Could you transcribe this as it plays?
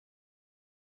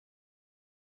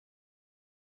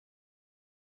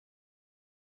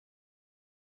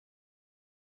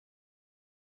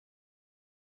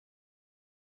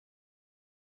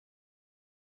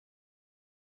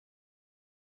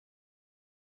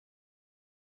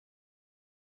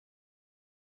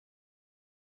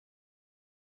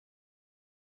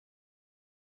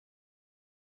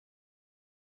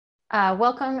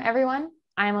Welcome, everyone.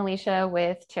 I'm Alicia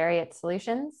with Chariot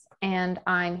Solutions, and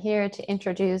I'm here to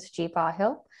introduce GeePaw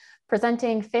Hill,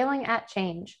 presenting Failing at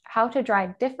Change, how to try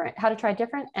different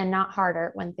and not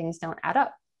harder when things don't add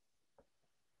up.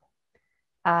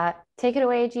 Take it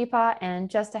away, GeePaw, and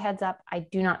just a heads up, I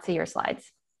do not see your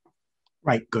slides.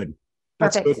 Right, good.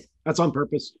 That's Perfect. good. That's on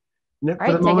purpose. For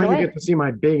right, the moment, you get to see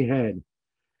my big head.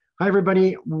 Hi,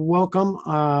 everybody. Welcome.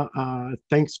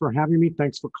 Thanks for having me.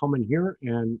 Thanks for coming here,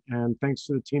 and thanks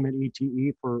to the team at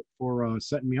ETE for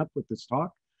setting me up with this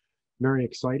talk. Very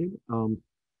excited.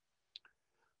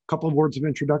 Couple of words of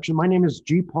introduction. My name is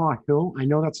GeePaw Hill. I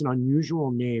know that's an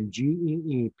unusual name,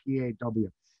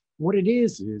 Geepaw. What it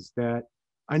is that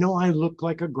I know I look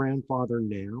like a grandfather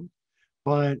now,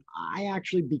 but I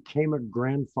actually became a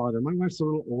grandfather. My wife's a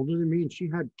little older than me, and she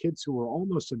had kids who were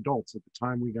almost adults at the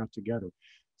time we got together.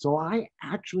 So I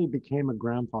actually became a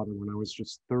grandfather when I was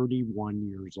just 31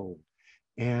 years old.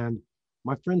 And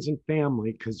my friends and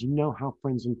family, because you know how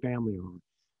friends and family are,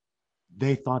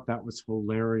 they thought that was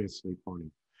hilariously funny.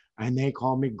 And they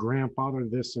called me grandfather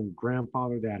this and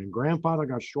grandfather that. And grandfather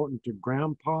got shortened to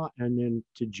grandpa and then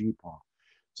to GeePaw.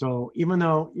 So even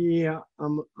though, yeah,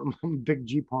 I'm a big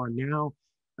GeePaw now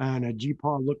and a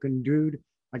GeePaw looking dude,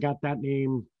 I got that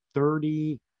name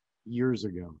 30 years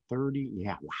ago. 30,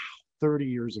 yeah, wow, 30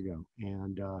 years ago.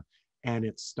 And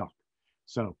it's stuck.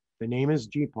 So the name is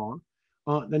GeePaw.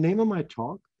 The name of my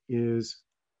talk is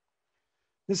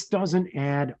This Doesn't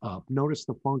Add Up. Notice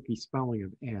the funky spelling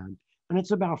of add. And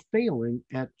it's about failing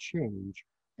at change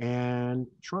and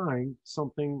trying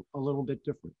something a little bit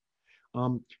different.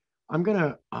 I'm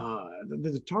gonna,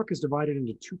 the talk is divided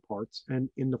into two parts. And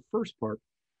in the first part,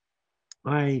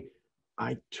 I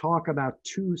talk about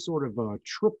two sort of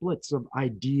triplets of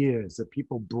ideas that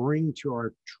people bring to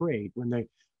our trade when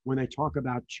they talk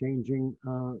about changing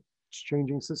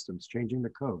systems, changing the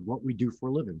code, what we do for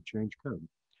a living, change code,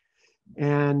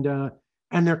 and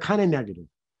they're kind of negative,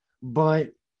 but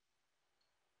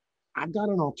I've got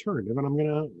an alternative, and I'm going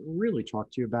to really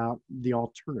talk to you about the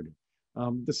alternative.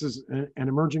 This is an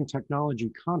emerging technology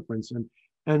conference,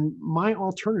 and my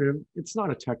alternative, it's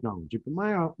not a technology, but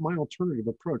my alternative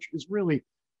approach is really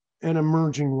an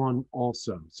emerging one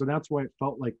also. So that's why it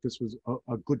felt like this was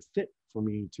a good fit for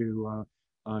me to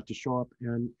show up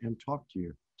and talk to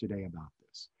you today about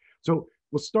this. So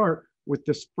we'll start with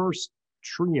this first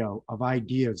trio of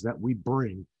ideas that we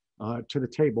bring to the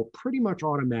table pretty much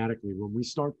automatically when we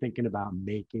start thinking about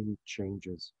making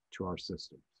changes to our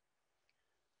systems.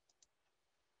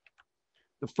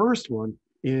 The first one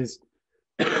is,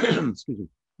 excuse me,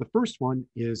 the first one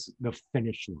is the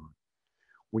finish line.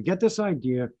 We get this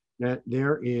idea that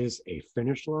there is a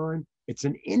finish line. It's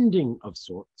an ending of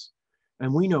sorts.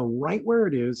 And we know right where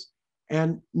it is,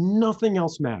 and nothing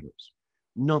else matters.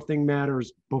 Nothing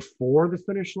matters before the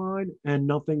finish line, and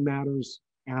nothing matters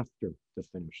after the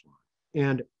finish line.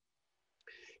 And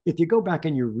if you go back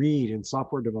and you read in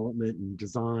software development and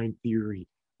design theory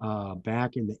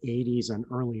back in the 80s and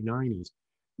early 90s,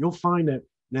 you'll find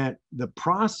that the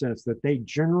process that they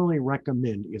generally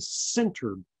recommend is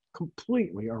centered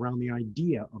completely around the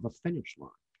idea of a finish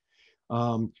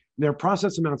line. Their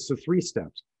process amounts to three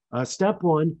steps. Step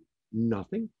one,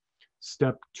 nothing.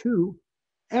 Step two,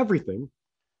 everything.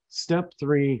 Step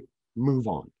three, move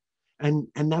on. And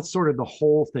that's sort of the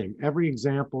whole thing. Every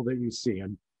example that you see,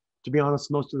 and to be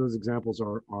honest, most of those examples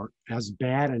are as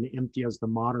bad and empty as the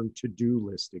modern to-do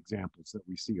list examples that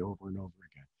we see over and over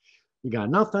again. You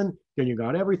got nothing, then you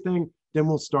got everything, then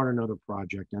we'll start another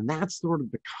project. And that's sort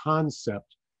of the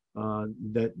concept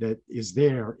that is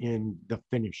there in the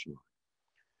finish line.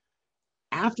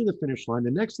 After the finish line, the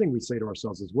next thing we say to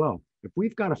ourselves is, well, if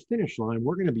we've got a finish line,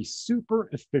 we're going to be super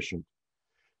efficient.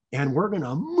 And we're going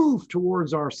to move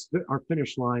towards our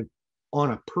finish line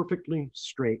on a perfectly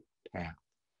straight path.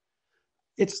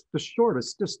 It's the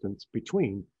shortest distance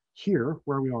between here,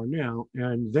 where we are now,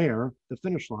 and there, the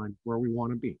finish line, where we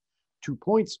want to be. 2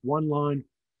 points, one line,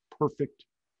 perfect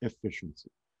efficiency.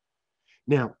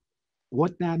 Now,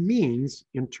 what that means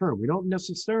in turn, we don't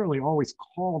necessarily always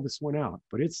call this one out,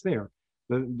 but it's there.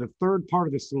 The third part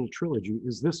of this little trilogy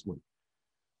is this one.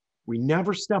 We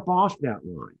never step off that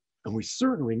line. And we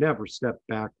certainly never step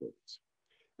backwards.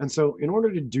 And so in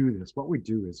order to do this, what we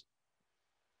do is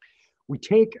we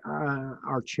take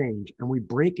our change and we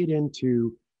break it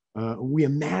into, we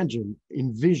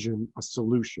envision a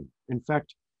solution. In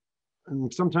fact,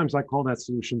 sometimes I call that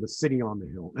solution the city on the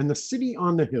hill. And the city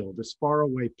on the hill, this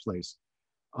faraway place,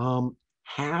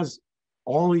 has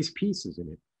all these pieces in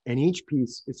it, and each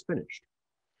piece is finished.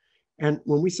 And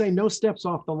when we say no steps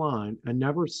off the line and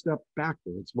never step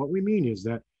backwards, what we mean is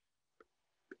that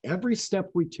Every step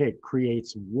we take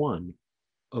creates one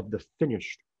of the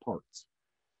finished parts.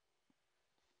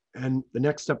 And the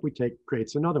next step we take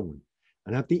creates another one.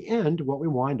 And at the end, what we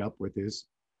wind up with is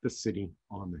the city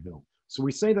on the hill. So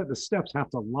we say that the steps have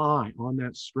to lie on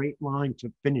that straight line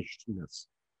to finishedness.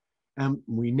 And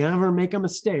we never make a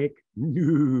mistake.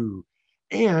 No.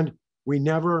 And we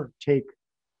never take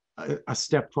a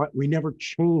step twice. We never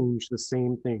change the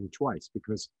same thing twice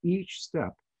because each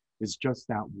step is just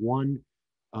that one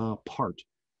part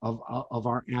of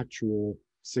our actual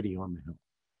city on the hill.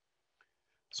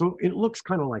 So it looks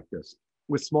kind of like this.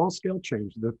 With small scale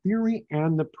change, the theory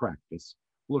and the practice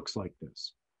looks like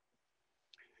this.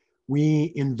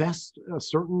 We invest a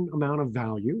certain amount of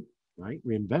value, right?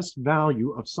 We invest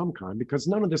value of some kind because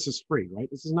none of this is free, right?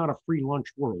 This is not a free lunch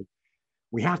world.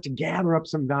 We have to gather up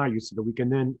some value so that we can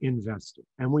then invest it.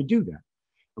 And we do that.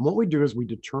 And what we do is we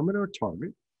determine our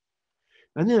target,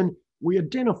 and then we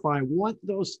identify what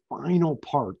those final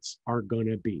parts are going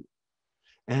to be.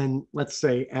 And let's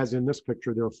say, as in this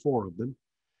picture, there are 4 of them.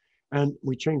 And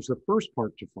we change the first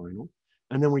part to final,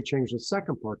 and then we change the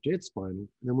second part to its final, and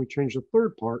then we change the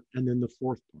third part, and then the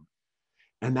fourth part.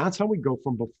 And that's how we go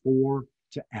from before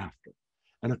to after.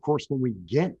 And of course, when we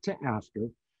get to after,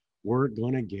 we're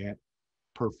going to get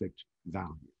perfect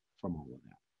value from all of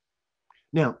that.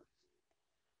 Now,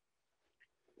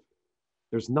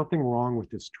 there's nothing wrong with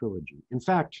this trilogy. In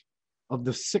fact, of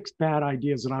the 6 bad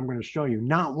ideas that I'm going to show you,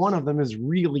 not one of them is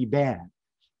really bad.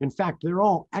 In fact, they're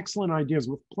all excellent ideas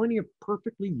with plenty of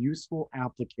perfectly useful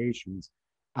applications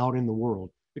out in the world,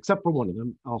 except for one of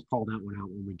them. I'll call that one out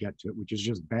when we get to it, which is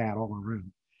just bad all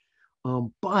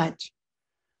around. But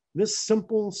this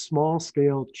simple small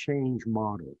scale change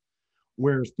model,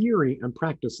 where theory and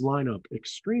practice line up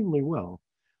extremely well,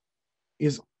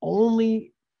 is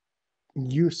only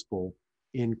useful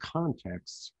in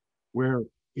contexts where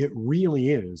it really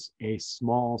is a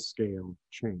small scale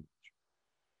change.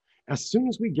 As soon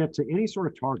as we get to any sort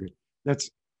of target that's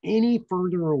any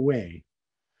further away,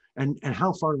 and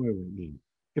how far away would it mean?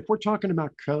 If we're talking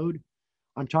about code,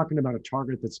 I'm talking about a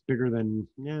target that's bigger than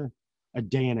a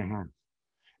day and a half.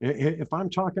 If I'm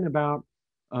talking about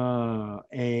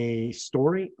a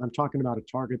story, I'm talking about a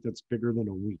target that's bigger than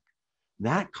a week.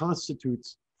 That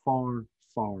constitutes far,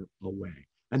 far away.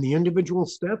 And the individual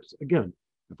steps, again,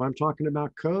 if I'm talking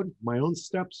about code, my own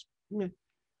steps,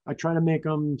 I try to make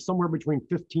them somewhere between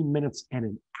 15 minutes and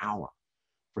an hour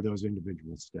for those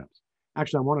individual steps.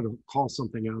 Actually, I wanted to call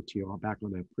something out to you back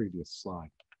on that previous slide.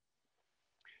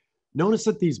 Notice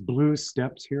that these blue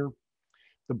steps here,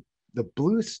 the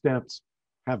blue steps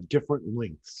have different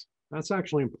lengths. That's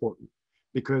actually important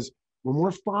because when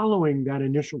we're following that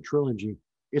initial trilogy,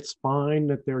 it's fine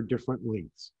that they're different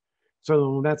lengths.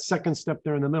 So that second step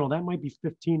there in the middle, that might be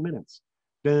 15 minutes.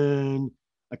 Then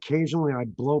occasionally I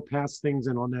blow past things,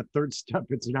 and on that third step,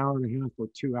 it's an hour and a half or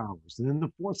 2 hours. And then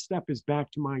the fourth step is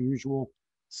back to my usual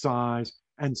size,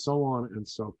 and so on and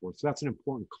so forth. So that's an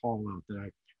important call out that I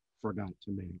forgot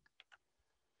to make.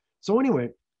 So anyway,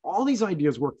 all these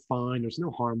ideas work fine. There's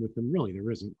no harm with them. Really, there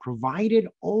isn't, provided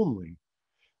only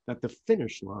that the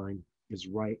finish line is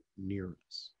right near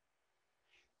us.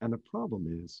 And the problem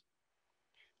is,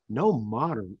 no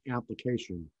modern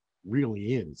application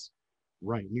really is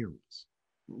right near us.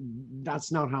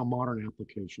 That's not how modern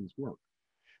applications work.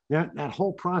 That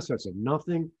whole process of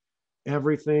nothing,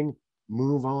 everything,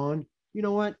 move on, you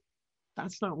know what?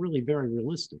 That's not really very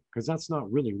realistic because that's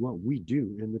not really what we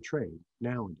do in the trade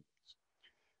nowadays.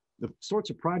 The sorts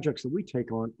of projects that we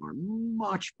take on are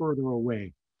much further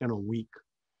away than a week,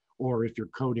 or if you're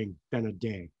coding, than a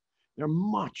day. They're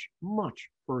much, much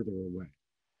further away.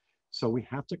 So we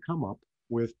have to come up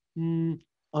with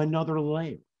another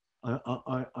layer,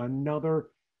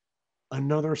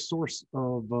 another source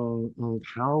of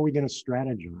how are we going to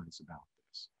strategize about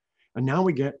this. And now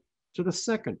we get to the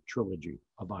second trilogy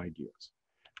of ideas.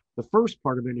 The first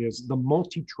part of it is the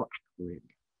multi-track rig.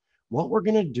 What we're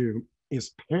going to do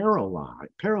is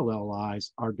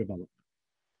parallelize our development.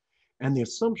 And the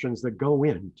assumptions that go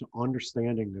into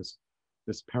understanding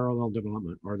this parallel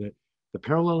development are that the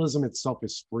parallelism itself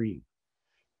is free.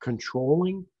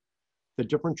 Controlling the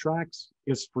different tracks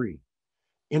is free.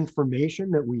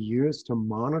 Information that we use to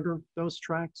monitor those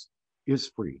tracks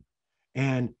is free.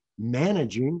 And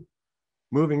managing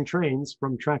moving trains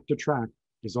from track to track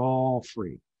is all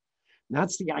free. And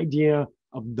that's the idea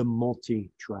of the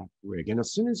multi-track rig. And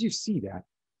as soon as you see that,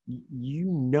 you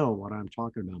know what I'm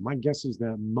talking about. My guess is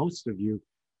that most of you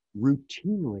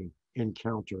routinely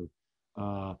encounter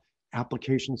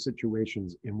application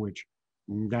situations in which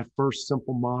that first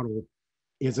simple model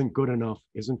isn't good enough,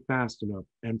 isn't fast enough,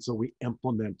 and so we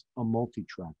implement a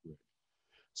multi-track rig.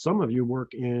 Some of you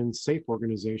work in safe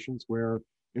organizations where,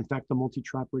 in fact, the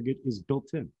multi-trap rigid is built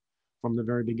in from the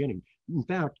very beginning. In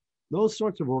fact, those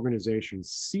sorts of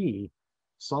organizations see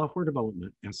software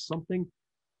development as something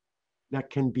that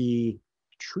can be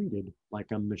treated like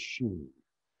a machine,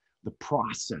 the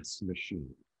process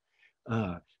machine.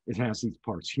 It has these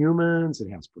parts humans, it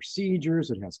has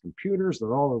procedures, it has computers.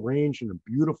 They're all arranged in a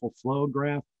beautiful flow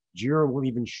graph. Jira will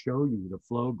even show you the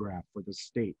flow graph for the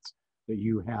states that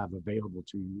you have available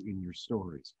to you in your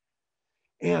stories.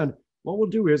 And what we'll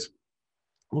do is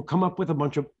we'll come up with a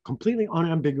bunch of completely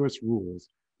unambiguous rules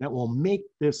that will make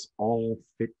this all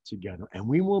fit together. And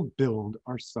we will build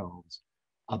ourselves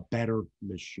a better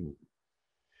machine.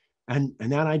 And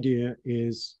that idea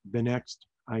is the next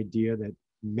idea that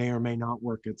may or may not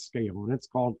work at scale, and it's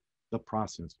called the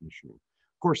process machine.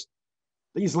 Of course,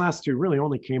 these last two really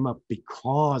only came up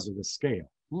because of the scale.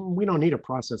 We don't need a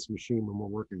process machine when we're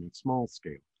working at small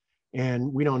scale,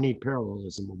 and we don't need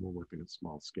parallelism when we're working at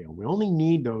small scale. We only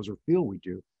need those, or feel we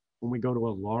do, when we go to a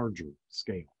larger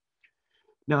scale.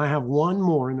 Now, I have one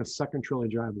more in the second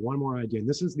trilogy. I have one more idea, and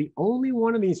this is the only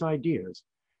one of these ideas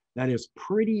that is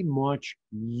pretty much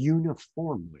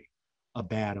uniformly a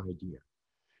bad idea.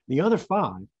 The other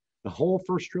five, the whole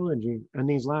first trilogy, and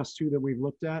these last two that we've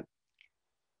looked at,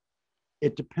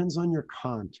 it depends on your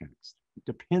context. It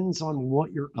depends on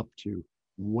what you're up to,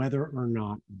 whether or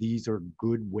not these are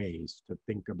good ways to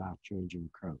think about changing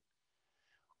code.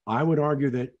 I would argue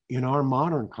that in our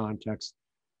modern context,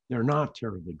 they're not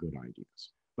terribly good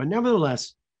ideas. But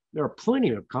nevertheless, there are plenty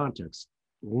of contexts,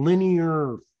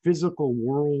 linear physical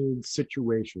world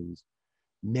situations,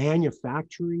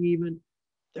 manufacturing even.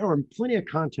 There are plenty of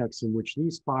contexts in which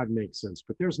these five make sense,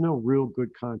 but there's no real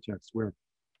good context where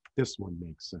this one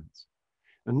makes sense.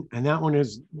 And that one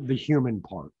is the human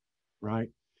part, right?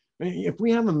 If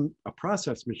we have a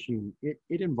process machine, it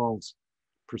involves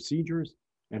procedures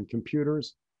and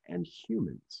computers and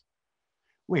humans.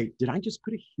 Wait, did I just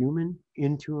put a human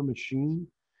into a machine?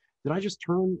 Did I just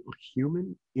turn a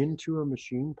human into a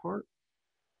machine part?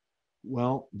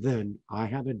 Well, then I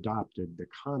have adopted the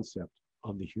concept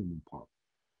of the human part.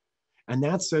 And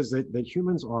that says that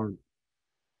humans are,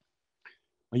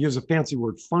 I use a fancy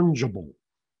word, fungible.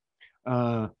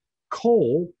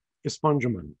 Coal is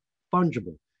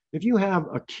fungible. If you have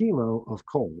a kilo of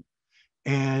coal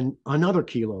and another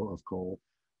kilo of coal,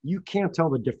 you can't tell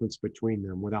the difference between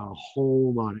them without a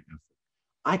whole lot of effort.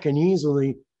 I can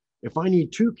easily, if I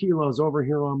need 2 kilos over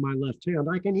here on my left hand,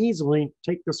 I can easily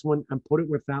take this one and put it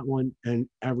with that one and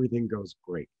everything goes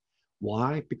great.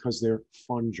 Why? Because they're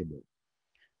fungible.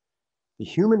 The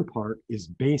human part is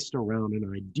based around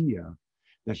an idea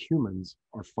that humans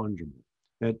are fungible,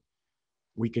 that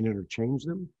we can interchange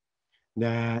them,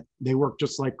 that they work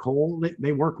just like coal.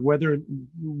 They work whether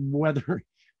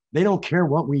they don't care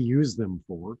what we use them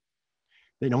for.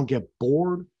 They don't get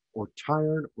bored or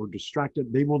tired or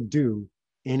distracted. They will do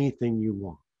anything you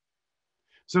want.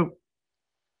 So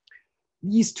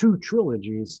these two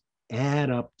trilogies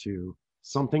add up to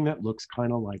something that looks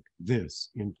kind of like this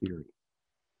in theory.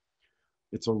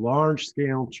 It's a large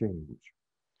scale change.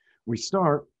 We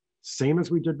start, same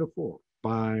as we did before,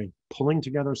 by pulling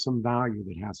together some value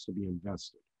that has to be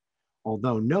invested.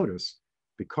 Although notice,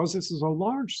 because this is a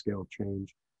large scale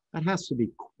change, that has to be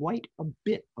quite a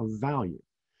bit of value.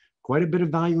 Quite a bit of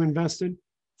value invested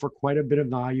for quite a bit of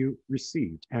value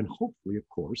received. And hopefully, of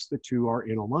course, the two are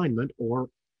in alignment or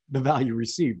the value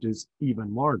received is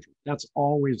even larger. That's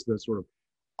always the sort of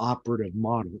operative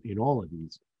model in all of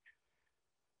these.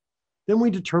 Then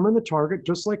we determine the target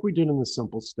just like we did in the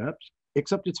simple steps,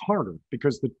 except it's harder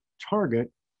because the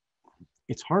target,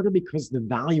 it's harder because the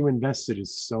value invested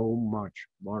is so much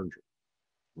larger,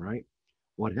 right?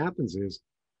 What happens is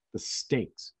the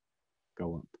stakes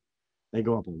go up. They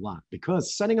go up a lot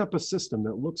because setting up a system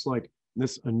that looks like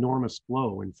this enormous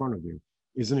flow in front of you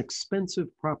is an expensive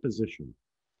proposition.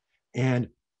 And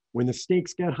when the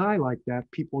stakes get high like that,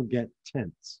 people get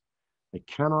tense. They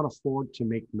cannot afford to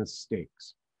make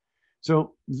mistakes.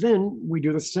 So then we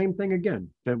do the same thing again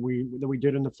that we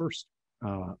did in the first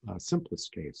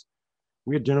simplest case.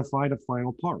 We identify the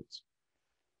final parts.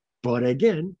 But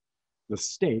again, the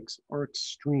stakes are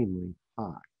extremely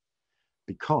high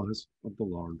because of the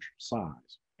large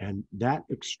size. And that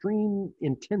extreme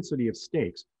intensity of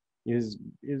stakes is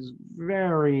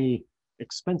very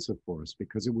expensive for us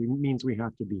because it means we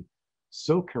have to be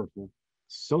so careful,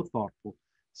 so thoughtful,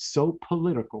 so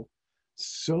political,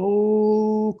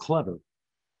 so clever.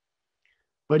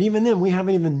 But even then, we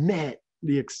haven't even met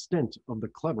the extent of the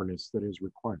cleverness that is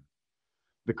required.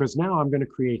 Because now I'm going to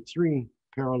create 3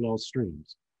 parallel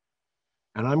streams.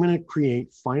 And I'm going to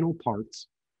create final parts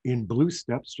in blue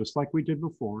steps, just like we did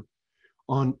before,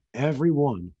 on every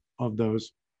one of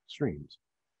those streams.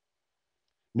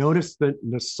 Notice that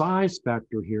the size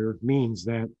factor here means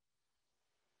that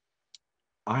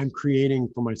I'm creating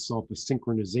for myself a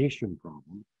synchronization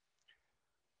problem.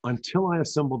 Until I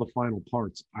assemble the final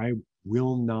parts, I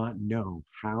will not know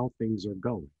how things are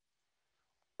going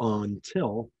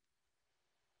until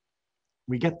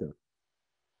we get there.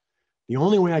 The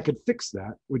only way I could fix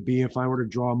that would be if I were to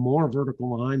draw more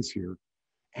vertical lines here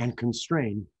and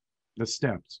constrain the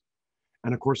steps.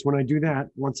 And of course, when I do that,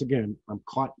 once again, I'm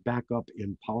caught back up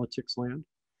in politics land.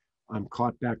 I'm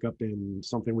caught back up in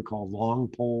something we call long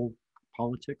pole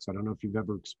politics. I don't know if you've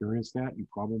ever experienced that. You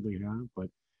probably have, but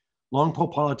long pole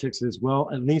politics is, well,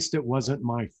 at least it wasn't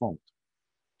my fault.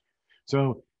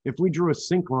 So if we drew a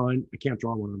sync line, I can't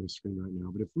draw one on the screen right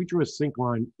now, but if we drew a sync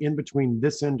line in between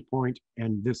this end point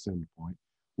and this end point,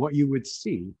 what you would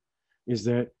see is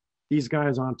that these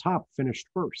guys on top finished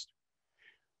first.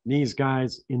 These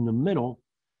guys in the middle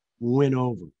went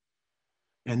over.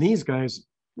 And these guys,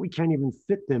 we can't even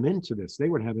fit them into this. They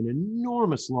would have an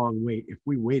enormous long wait if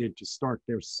we waited to start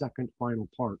their second final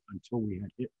part until we had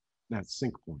hit that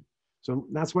sync point. So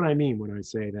that's what I mean when I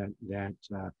say that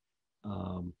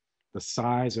the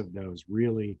size of those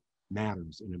really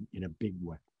matters in a big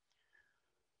way.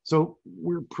 So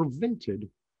we're prevented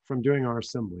from doing our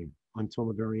assembly until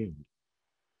the very end.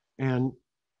 And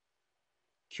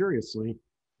curiously,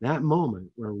 that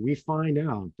moment where we find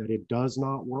out that it does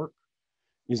not work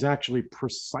is actually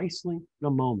precisely the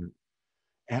moment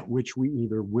at which we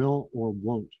either will or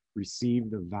won't receive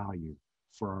the value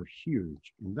for our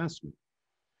huge investment.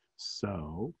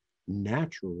 So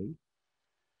naturally,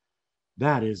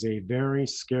 that is a very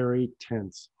scary,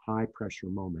 tense, high pressure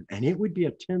moment. And it would be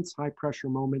a tense, high pressure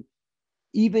moment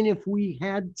even if we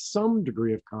had some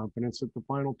degree of confidence that the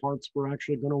final parts were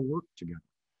actually going to work together.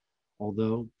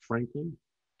 Although, frankly,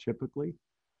 typically,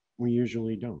 we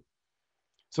usually don't.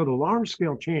 So the large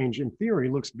scale change in theory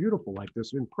looks beautiful like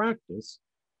this. In practice,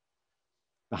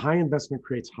 the high investment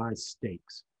creates high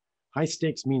stakes. High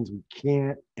stakes means we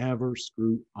can't ever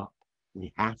screw up.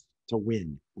 We have to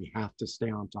win. We have to stay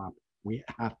on top. We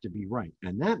have to be right.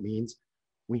 And that means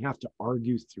we have to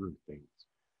argue through things.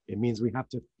 It means we have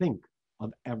to think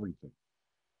of everything.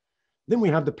 Then we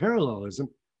have the parallelism,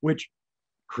 which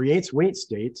creates wait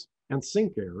states and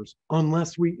sync errors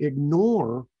unless we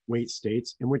ignore wait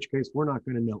states, in which case we're not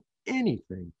going to know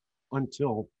anything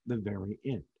until the very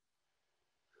end.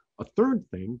 A third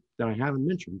thing that I haven't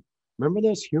mentioned, remember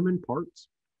those human parts?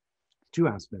 Two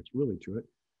aspects really to it.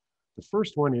 The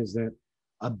first one is that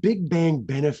a big bang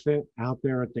benefit out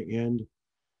there at the end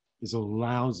is a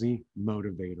lousy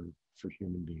motivator for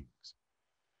human beings.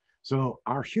 So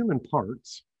our human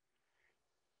parts,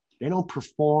 they don't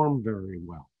perform very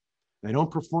well. They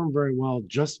don't perform very well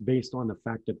just based on the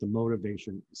fact that the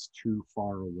motivation is too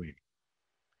far away.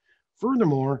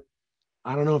 Furthermore,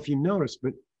 I don't know if you noticed,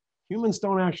 but humans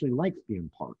don't actually like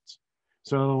being parts.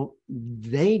 So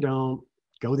they don't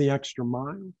go the extra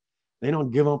mile. They don't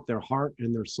give up their heart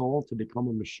and their soul to become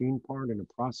a machine part and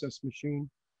a process machine.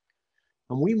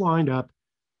 And we wind up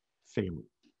failing.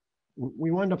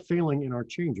 We wind up failing in our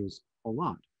changes a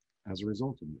lot as a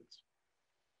result of this.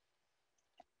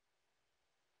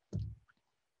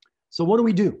 So what do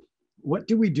we do? What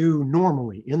do we do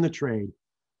normally in the trade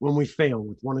when we fail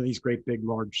with one of these great big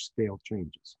large scale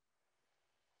changes?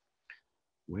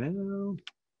 Well,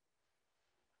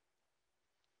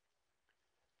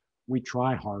 we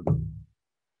try harder.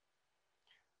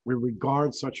 We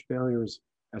regard such failures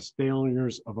as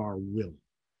failures of our will.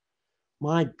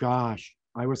 My gosh,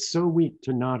 I was so weak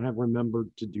to not have remembered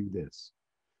to do this.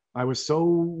 I was so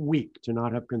weak to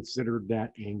not have considered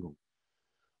that angle.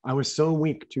 I was so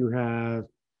weak to have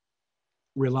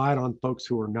relied on folks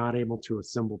who are not able to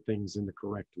assemble things in the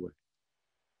correct way.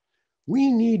 We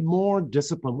need more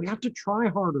discipline. We have to try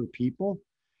harder, people.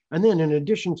 And then in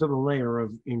addition to the layer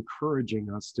of encouraging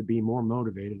us to be more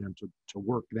motivated and to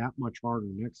work that much harder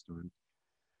next time,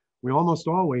 we almost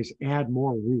always add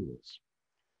more rules.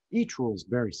 Each rule is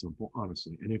very simple,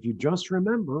 honestly. And if you just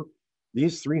remember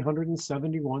these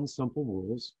 371 simple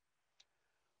rules,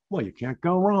 well, you can't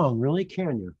go wrong, really,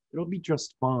 can you? It'll be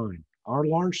just fine. Our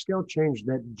large scale change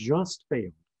that just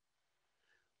failed.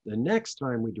 The next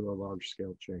time we do a large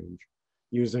scale change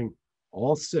using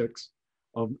all 6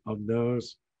 of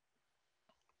those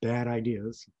bad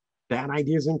ideas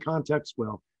in context,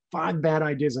 well, 5 bad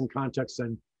ideas in context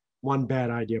and 1 bad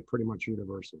idea pretty much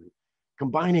universally.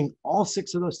 Combining all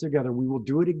 6 of those together, we will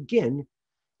do it again.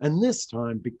 And this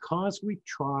time, because we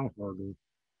try harder,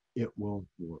 it will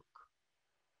work.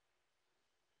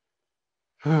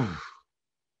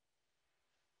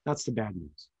 That's the bad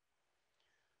news.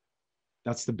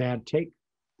 That's the bad take.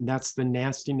 That's the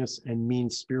nastiness and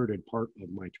mean-spirited part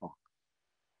of my talk.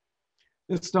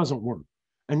 This doesn't work.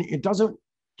 And it doesn't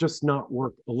just not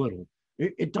work a little,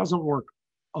 it doesn't work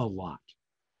a lot.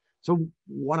 So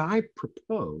what I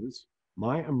propose,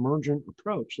 my emergent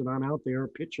approach that I'm out there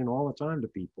pitching all the time to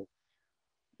people,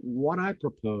 what I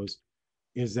propose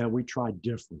is that we try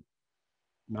different,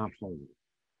 not harder.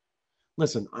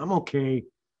 Listen, I'm okay.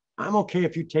 I'm okay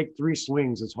if you take 3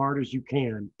 swings as hard as you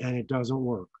can and it doesn't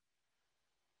work.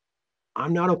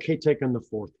 I'm not okay taking the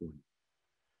 4th one.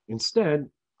 Instead,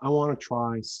 I want to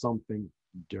try something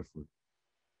different.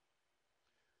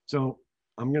 So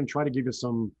I'm going to try to give you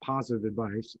some positive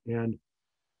advice, and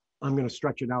I'm going to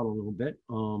stretch it out a little bit.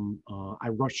 I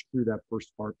rushed through that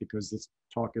first part because this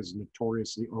talk is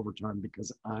notoriously overtime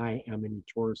because I am a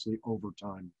notoriously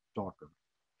overtime talker.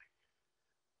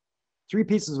 3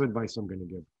 pieces of advice I'm going to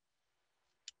give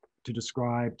to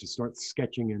describe, to start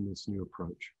sketching in this new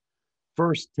approach.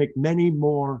 First, take many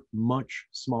more, much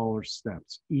smaller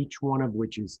steps, each one of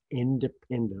which is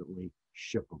independently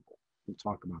shippable. We'll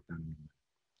talk about that in a minute.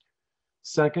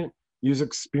 Second, use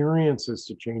experiences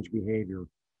to change behavior,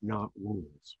 not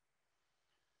rules.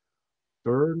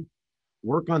 Third,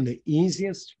 work on the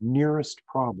easiest, nearest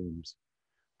problems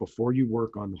before you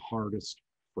work on the hardest,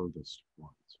 furthest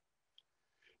ones.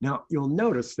 Now, you'll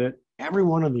notice that every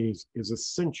one of these is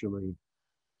essentially,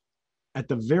 at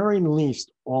the very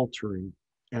least, altering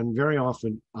and very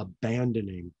often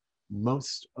abandoning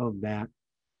most of that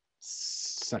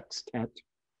sextet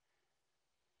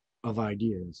of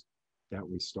ideas that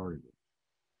we started with.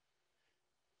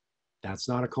 That's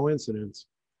not a coincidence.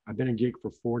 I've been a geek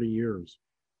for 40 years.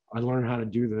 I learned how to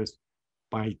do this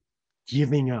by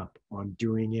giving up on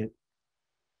doing it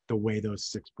the way those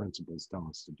 6 principles tell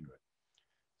us to do it.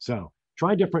 So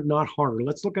try different, not harder.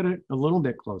 Let's look at it a little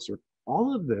bit closer.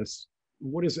 All of this,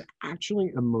 what is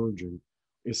actually emerging,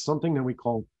 is something that we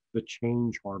call the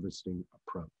change harvesting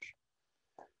approach.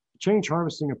 The change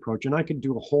harvesting approach, and I could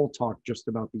do a whole talk just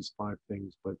about these 5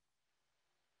 things, but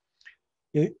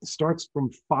it starts from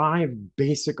 5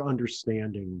 basic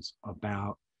understandings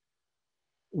about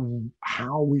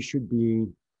how we should be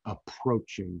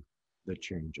approaching the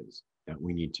changes that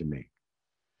we need to make.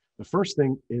 The first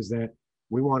thing is that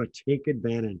we want to take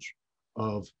advantage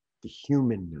of the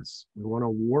humanness. We want to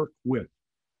work with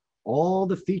all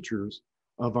the features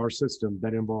of our system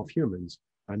that involve humans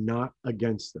and not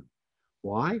against them.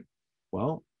 Why?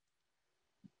 Well,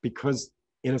 because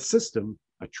in a system,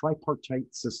 a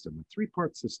tripartite system, a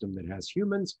 3-part system that has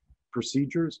humans,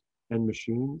 procedures, and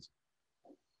machines,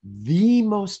 the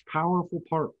most powerful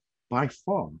part by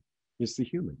far is the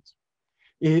humans.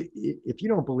 If you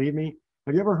don't believe me,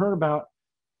 have you ever heard about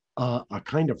a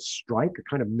kind of strike, a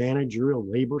kind of managerial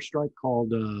labor strike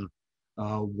called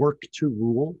work to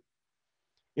rule?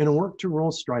 In a work to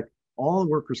rule strike, all the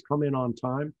workers come in on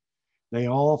time. They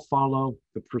all follow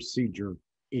the procedure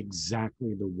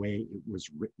exactly the way it was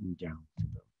written down to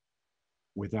them,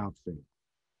 without fail.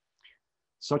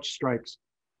 Such strikes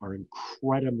are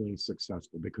incredibly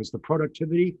successful because the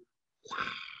productivity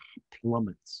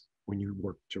plummets when you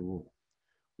work to rule.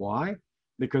 Why?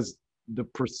 Because the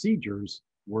procedures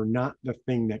were not the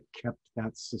thing that kept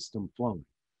that system flowing.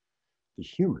 The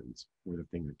humans were the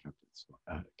thing that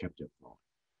kept it flowing.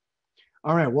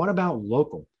 All right, what about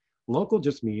local? Local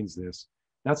just means this.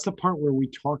 That's the part where we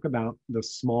talk about the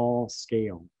small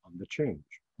scale of the change.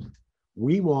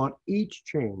 We want each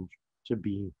change to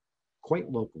be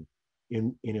quite local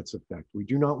in its effect. We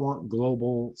do not want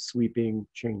global sweeping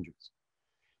changes.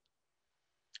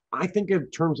 I think in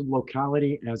terms of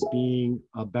locality as being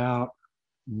about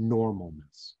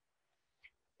normalness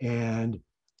and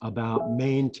about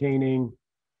maintaining,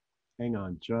 hang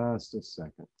on just a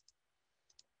second.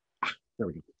 There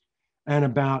we go. And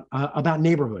about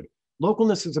neighborhood.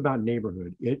 Localness is about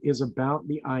neighborhood. It is about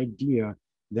the idea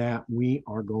that we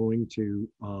are going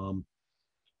to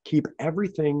keep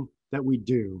everything that we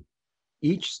do,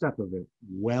 each step of it,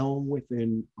 well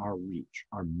within our reach,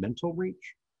 our mental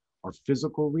reach, our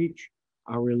physical reach,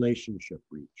 our relationship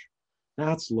reach.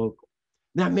 That's local.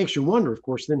 That makes you wonder, of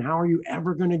course, then how are you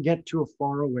ever going to get to a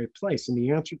faraway place? And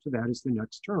the answer to that is the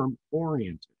next term,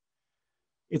 oriented.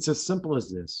 It's as simple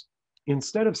as this.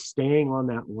 Instead of staying on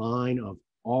that line of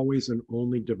always and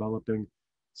only developing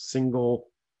single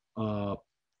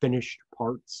finished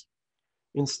parts,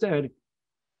 instead,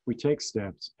 we take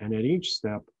steps, and at each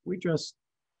step, we just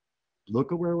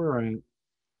look at where we're at,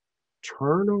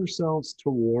 turn ourselves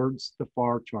towards the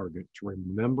far target to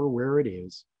remember where it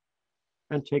is,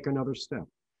 and take another step.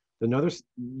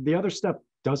 The other step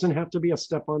doesn't have to be a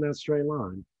step on that straight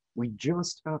line. We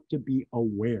just have to be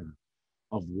aware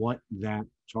of what that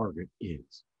target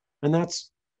is. And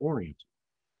that's oriented.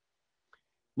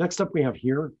 Next up, we have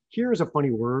here. Here is a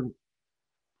funny word.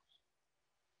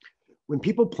 When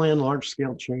people plan large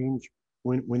scale change,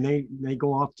 when they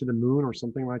go off to the moon or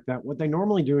something like that, what they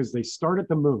normally do is they start at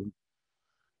the moon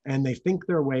and they think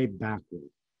their way backward.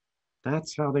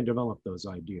 That's how they develop those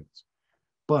ideas.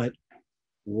 But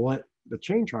what the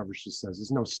change harvester says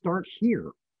is, no, start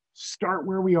here. Start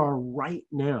where we are right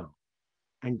now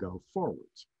and go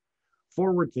forwards.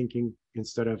 Forward thinking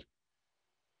instead of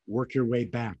work your way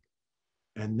back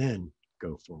and then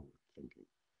go forward thinking.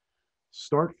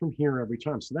 Start from here every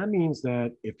time. So that means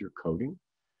that if you're coding,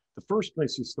 the first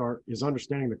place you start is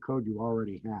understanding the code you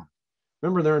already have.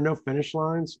 Remember, there are no finish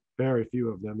lines, very few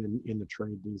of them in the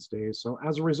trade these days. So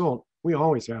as a result, we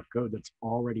always have code that's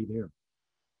already there.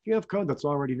 If you have code that's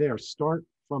already there, start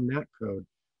from that code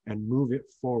and move it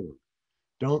forward.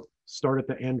 Don't start at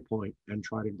the end point and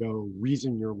try to go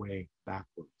reason your way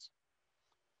backwards.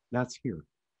 That's here.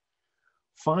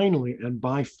 Finally, and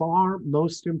by far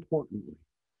most importantly,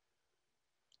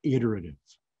 iterative.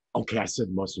 Okay, I said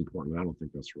most important. I don't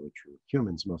think that's really true.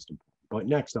 Humans most important. But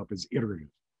next up is iterative.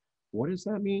 What does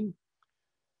that mean?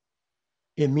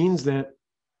 It means that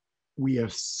we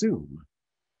assume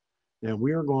that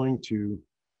we are going to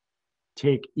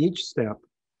take each step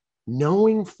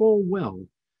knowing full well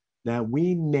that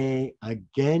we may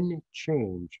again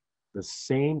change the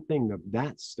same thing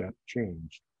that step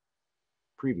changed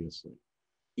previously.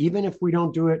 Even if we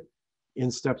don't do it in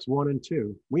steps 1 and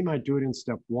 2, we might do it in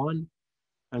step 1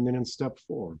 and then in step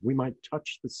 4. We might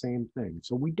touch the same thing.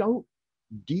 So we don't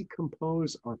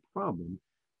decompose our problem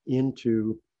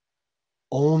into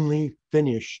only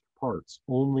finished parts,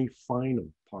 only final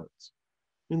parts.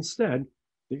 Instead,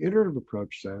 the iterative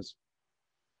approach says,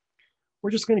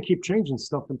 we're just going to keep changing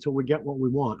stuff until we get what we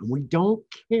want. And we don't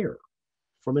care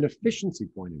from an efficiency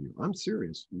point of view. I'm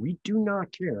serious. We do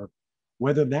not care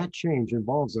whether that change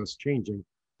involves us changing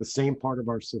the same part of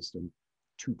our system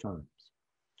 2 times.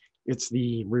 It's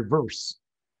the reverse.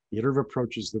 The iterative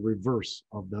approach is the reverse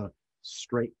of the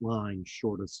straight line,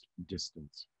 shortest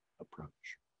distance approach.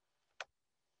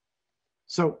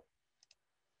 So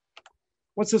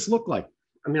what's this look like?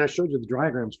 I mean, I showed you the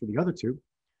diagrams for the other 2.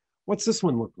 What's this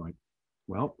one look like?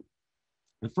 Well,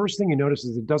 the first thing you notice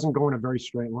is it doesn't go in a very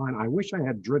straight line. I wish I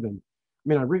had driven,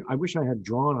 I wish I had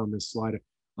drawn on this slide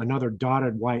another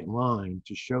dotted white line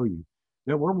to show you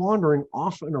that we're wandering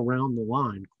off and around the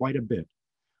line quite a bit.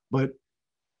 But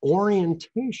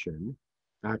orientation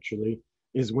actually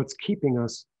is what's keeping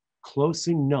us close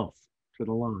enough to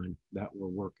the line that we're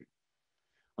working.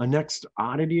 A next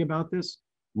oddity about this,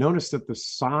 notice that the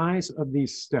size of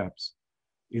these steps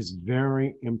is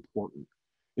very important.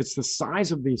 It's the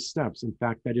size of these steps, in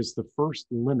fact, that is the first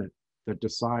limit that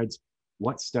decides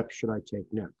what step should I take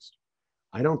next.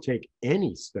 I don't take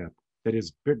any step that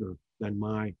is bigger than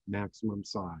my maximum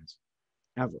size,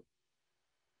 ever.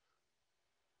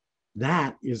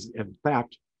 That is, in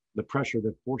fact, the pressure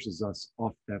that forces us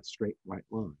off that straight white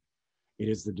line. It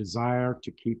is the desire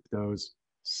to keep those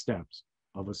steps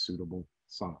of a suitable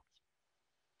size.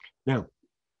 Now,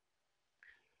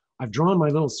 I've drawn my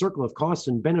little circle of cost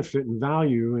and benefit and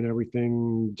value and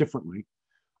everything differently.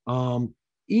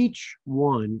 Each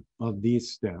one of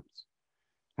these steps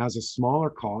has a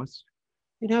smaller cost.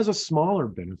 It has a smaller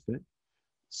benefit.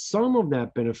 Some of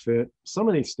that benefit, some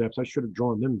of these steps, I should have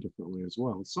drawn them differently as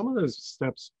well. Some of those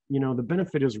steps, the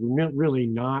benefit is really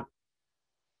not,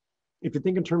 if you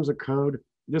think in terms of code,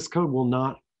 this code will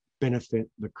not benefit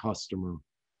the customer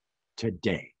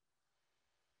today.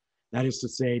 That is to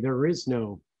say, there is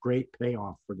no great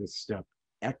payoff for this step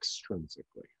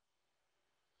extrinsically.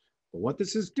 But what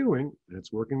this is doing, and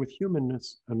it's working with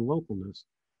humanness and localness,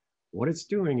 what it's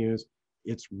doing is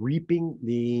it's reaping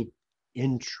the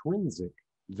intrinsic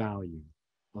value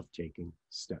of taking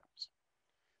steps.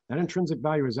 That intrinsic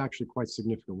value is actually quite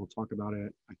significant. We'll talk about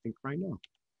it, I think, right now.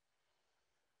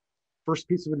 First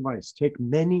piece of advice, take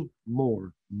many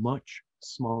more, much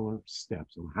smaller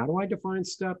steps. And how do I define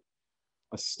step?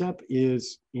 A step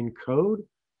is in code,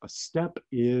 a step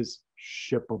is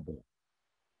shippable.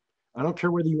 I don't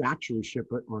care whether you actually ship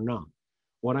it or not.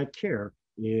 What I care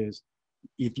is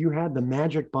if you had the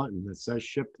magic button that says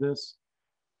ship this,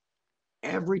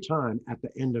 every time at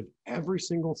the end of every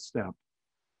single step,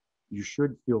 you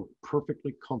should feel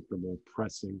perfectly comfortable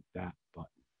pressing that button.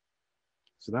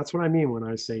 So that's what I mean when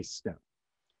I say step.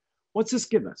 What's this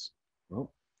give us?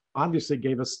 Well, obviously it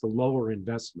gave us the lower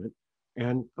investment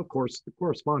and of course the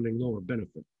corresponding lower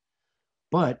benefit.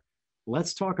 But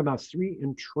let's talk about 3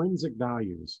 intrinsic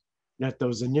values that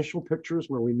those initial pictures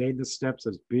where we made the steps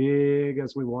as big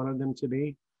as we wanted them to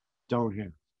be don't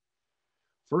have.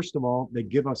 First of all, they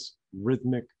give us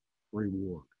rhythmic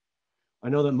reward. I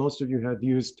know that most of you have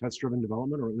used test-driven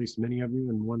development, or at least many of you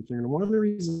in one thing. And one of the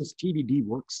reasons TDD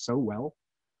works so well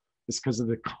is because of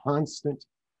the constant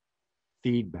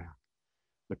feedback,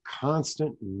 the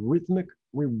constant rhythmic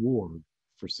reward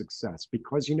for success.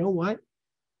 Because you know what?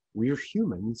 We're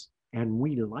humans and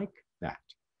we like that.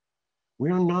 We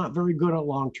are not very good at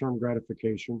long-term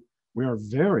gratification. We are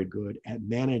very good at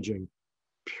managing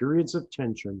periods of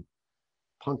tension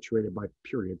punctuated by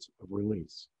periods of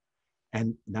release.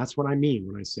 And that's what I mean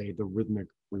when I say the rhythmic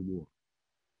reward.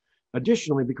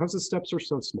 Additionally, because the steps are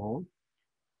so small,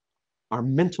 our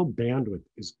mental bandwidth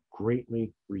is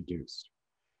greatly reduced.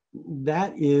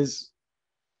 That is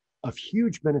of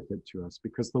huge benefit to us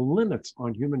because the limits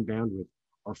on human bandwidth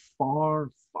are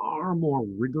far, far more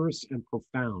rigorous and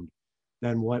profound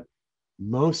than what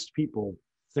most people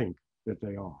think that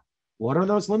they are. What are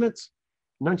those limits?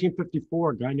 In 1954,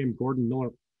 a guy named Gordon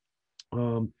Miller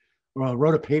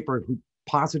wrote a paper who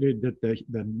posited that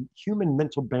the human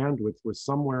mental bandwidth was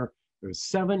somewhere, it was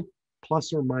 7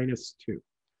 plus or minus 2,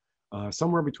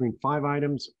 somewhere between 5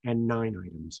 items and 9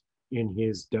 items in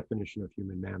his definition of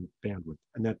human bandwidth.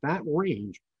 And that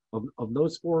range of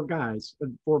those four values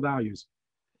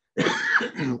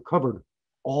covered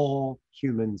all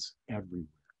humans everywhere.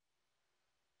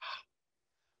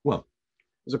 Well,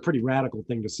 it was a pretty radical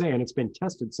thing to say, and it's been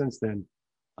tested since then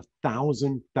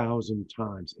 1,000 times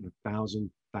in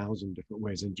 1,000 different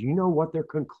ways. And do you know what their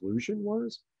conclusion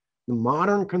was? The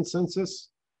modern consensus,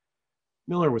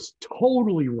 Miller was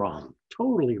totally wrong,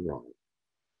 totally wrong.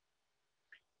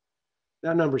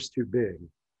 That number's too big.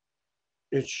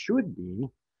 It should be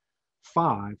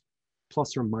 5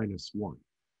 plus or minus 1.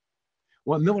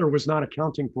 What Miller was not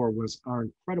accounting for was our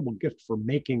incredible gift for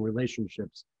making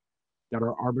relationships that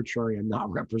are arbitrary and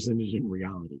not represented in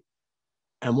reality.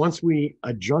 And once we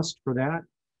adjust for that,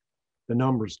 the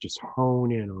numbers just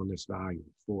hone in on this value,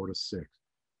 4 to 6.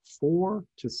 4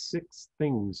 to 6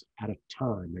 things at a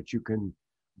time that you can,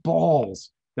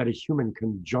 balls that a human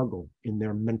can juggle in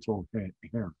their mental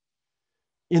air,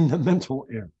 in the mental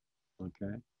air,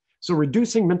 okay? So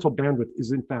reducing mental bandwidth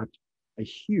is in fact a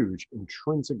huge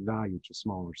intrinsic value to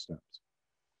smaller steps.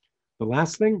 The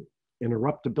last thing,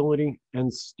 interruptibility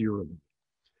and steerability.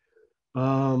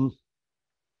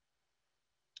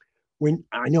 When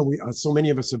I know so many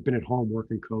of us have been at home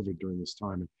working COVID during this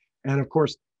time. And of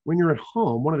course, when you're at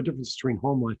home, one of the differences between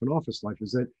home life and office life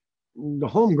is that the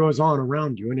home goes on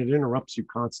around you and it interrupts you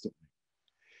constantly.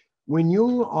 When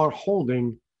you are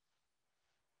holding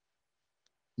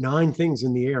 9 things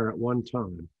in the air at one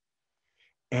time,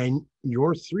 and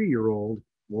your 3-year-old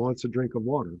wants a drink of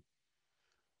water,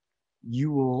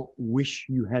 you will wish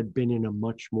you had been in a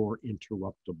much more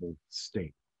interruptible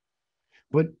state.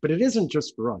 But it isn't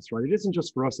just for us, right? It isn't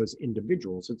just for us as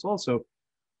individuals. It's also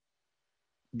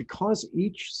because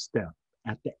each step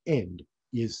at the end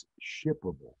is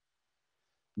shippable.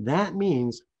 That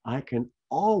means I can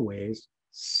always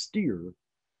steer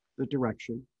the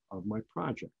direction of my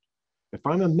project. If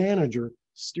I'm a manager,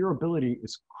 steerability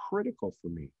is critical for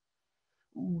me.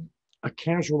 A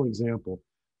casual example,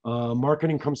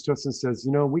 marketing comes to us and says,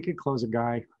 you know, we could close a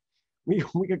guy for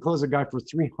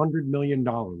 $300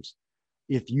 million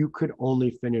if you could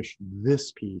only finish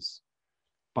this piece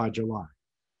by July.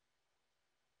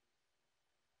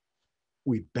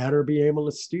 We better be able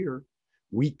to steer.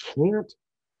 We can't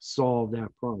solve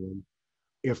that problem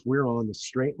if we're on the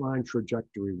straight line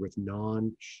trajectory with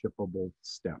non-shippable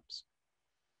steps.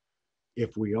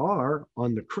 If we are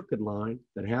on the crooked line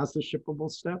that has the shippable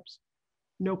steps,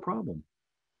 no problem.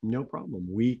 No problem.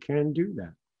 We can do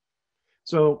that.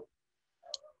 So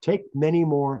take many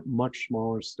more, much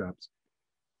smaller steps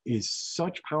is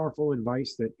such powerful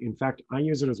advice that, in fact, I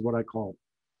use it as what I call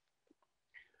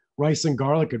rice and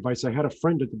garlic advice. I had a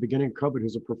friend at the beginning of COVID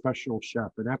who's a professional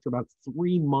chef, and after about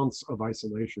 3 months of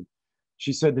isolation,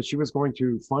 she said that she was going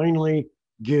to finally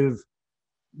give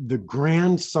the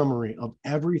grand summary of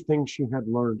everything she had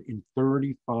learned in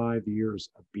 35 years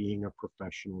of being a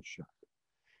professional chef.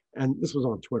 And this was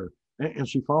on Twitter. And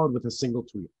she followed with a single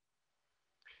tweet.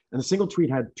 And the single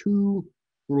tweet had 2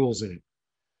 rules in it.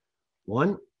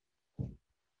 1,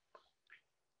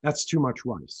 that's too much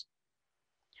rice.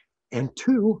 And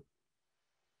 2,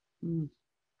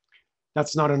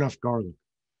 that's not enough garlic.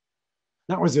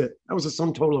 That was it. That was the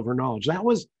sum total of her knowledge. That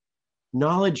was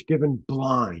knowledge given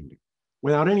blind,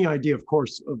 without any idea, of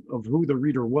course, of who the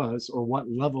reader was or what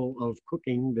level of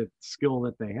cooking, that skill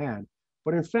that they had.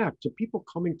 But in fact, to people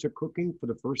coming to cooking for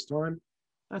the first time,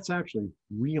 That's actually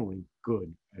really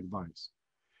good advice.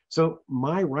 So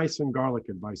my rice and garlic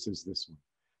advice is this one.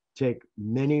 Take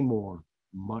many more,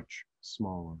 much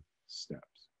smaller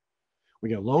steps. We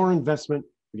get lower investment,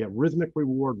 we get rhythmic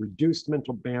reward, reduced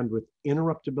mental bandwidth,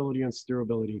 interruptibility and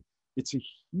steerability. It's a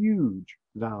huge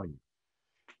value.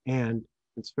 And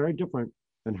it's very different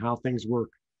than how things work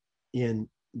in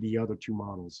the other two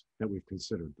models that we've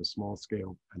considered, the small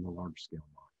scale and the large scale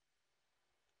model.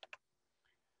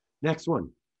 Next one.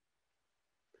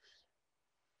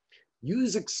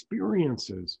 Use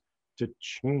experiences to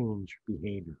change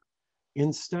behavior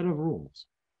instead of rules.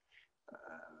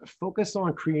 Focus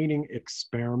on creating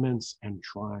experiments and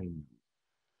trying them.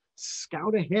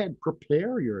 Scout ahead,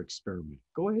 prepare your experiment.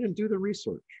 Go ahead and do the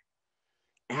research.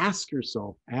 Ask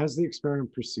yourself as the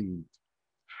experiment proceeds,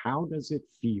 how does it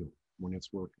feel when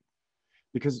it's working?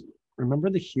 Because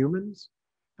remember the humans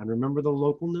and remember the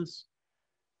localness?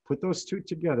 Put those two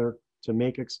together to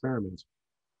make experiments.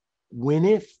 When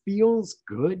it feels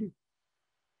good,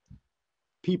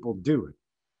 people do it.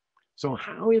 So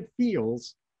how it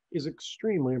feels is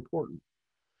extremely important.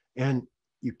 And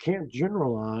you can't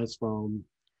generalize from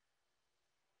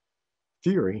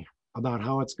theory about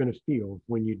how it's going to feel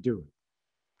when you do it.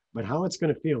 But how it's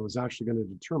going to feel is actually going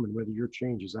to determine whether your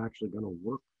change is actually going to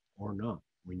work or not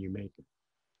when you make it.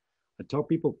 I tell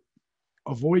people,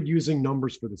 avoid using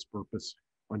numbers for this purpose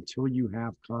until you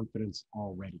have confidence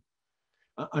already.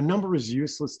 A number is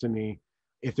useless to me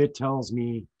if it tells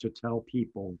me to tell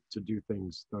people to do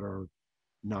things that are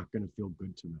not going to feel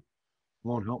good to them. It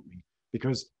won't help me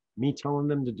because me telling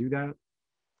them to do that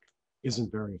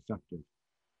isn't very effective.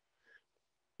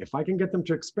 If I can get them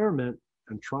to experiment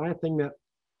and try a thing that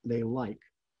they like,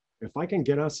 if I can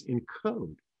get us in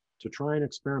code to try and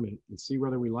experiment and see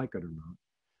whether we like it or not,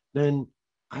 then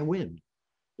I win.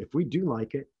 If we do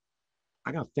like it,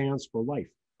 I got fans for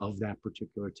life of that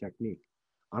particular technique.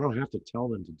 I don't have to tell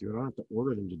them to do it. I don't have to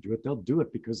order them to do it. They'll do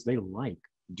it because they like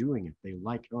doing it. They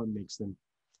like how it makes them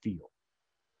feel.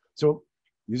 So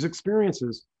use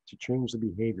experiences to change the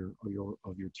behavior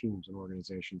of your teams and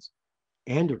organizations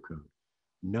and your code,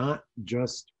 not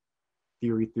just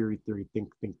theory, think.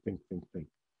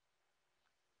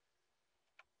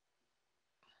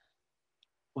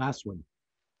 Last one.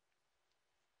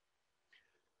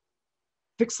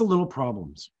 Fix the little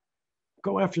problems.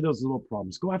 Go after those little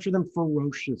problems. Go after them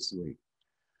ferociously.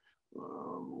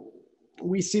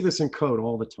 We see this in code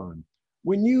all the time.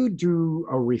 When you do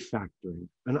a refactoring,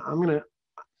 and I'm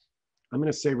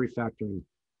gonna say refactoring.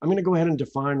 I'm gonna go ahead and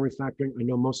define refactoring. I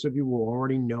know most of you will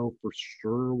already know for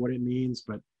sure what it means,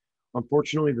 but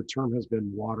unfortunately the term has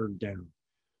been watered down.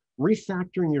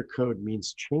 Refactoring your code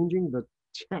means changing the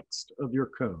text of your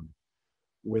code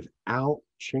without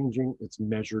changing its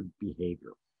measured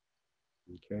behavior.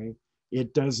 Okay?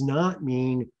 It does not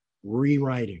mean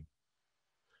rewriting.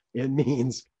 It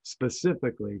means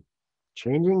specifically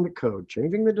changing the code,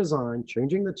 changing the design,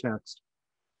 changing the text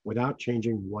without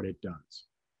changing what it does.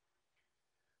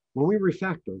 When we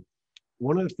refactor,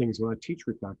 one of the things when I teach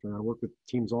refactoring, I work with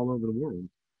teams all over the world,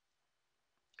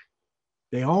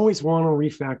 they always want to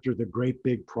refactor the great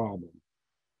big problem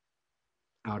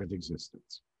out of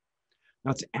existence.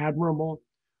 That's admirable,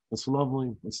 that's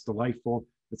lovely, it's delightful,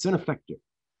 it's ineffective.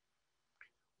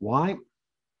 Why?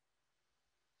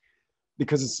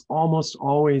 Because it's almost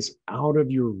always out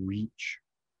of your reach.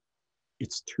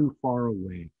 It's too far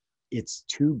away. It's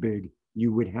too big.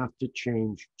 You would have to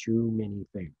change too many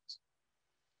things.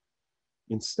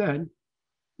 Instead,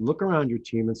 look around your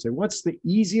team and say, what's the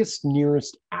easiest,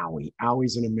 nearest owie?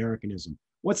 Owie's an Americanism.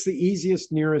 What's the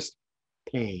easiest, nearest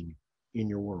pain in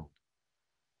your world?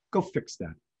 Go fix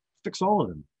that. Fix all of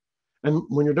them. And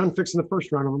when you're done fixing the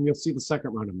first round of them, you'll see the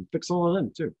second round of them. Fix all of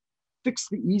them too. Fix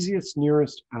the easiest,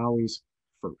 nearest owies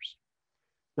first.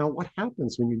 Now, what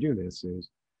happens when you do this is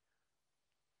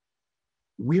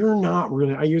we're not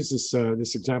really, I use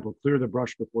this example, clear the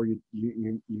brush before you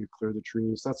clear the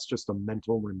trees. That's just a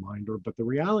mental reminder. But the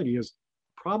reality is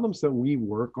problems that we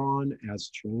work on as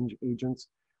change agents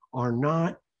are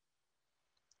not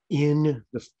in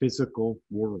the physical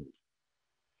world.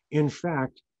 In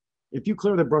fact, if you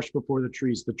clear the brush before the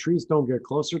trees don't get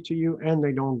closer to you and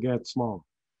they don't get smaller.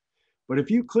 But if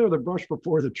you clear the brush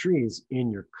before the trees in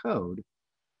your code,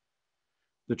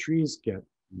 the trees get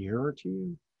nearer to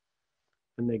you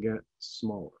and they get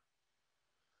smaller.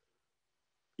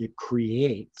 It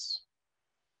creates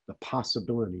the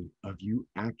possibility of you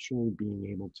actually being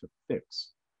able to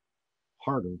fix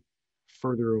harder,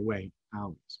 further away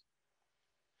alleys.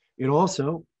 It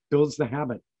also builds the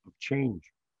habit of change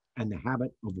and the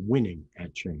habit of winning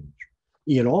at change.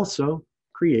 It also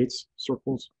creates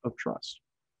circles of trust.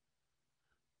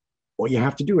 What you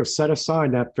have to do is set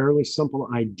aside that fairly simple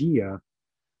idea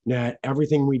that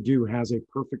everything we do has a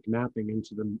perfect mapping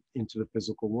into the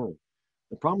physical world.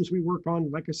 The problems we work on,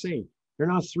 like I say, they're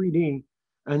not 3D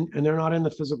and they're not in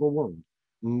the physical world.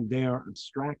 They are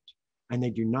abstract and they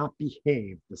do not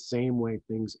behave the same way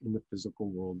things in the physical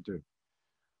world do.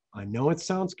 I know it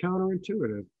sounds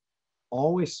counterintuitive.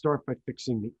 Always start by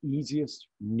fixing the easiest,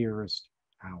 nearest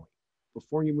alley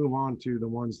before you move on to the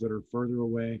ones that are further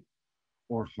away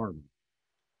or harder.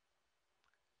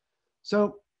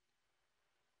 So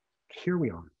here we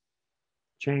are,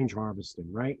 change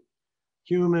harvesting, right?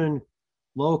 Human,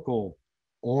 local,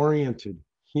 oriented,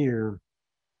 here,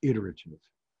 iterative.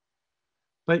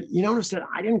 But you notice that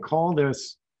I didn't call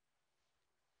this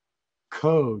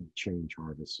code change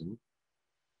harvesting.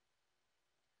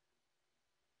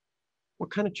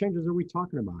 What kind of changes are we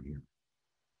talking about here?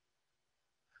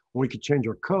 Well, we could change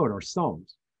our code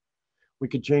ourselves. We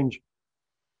could change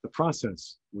the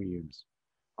process we use,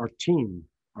 our team,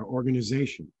 our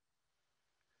organization.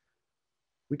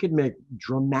 We could make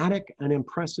dramatic and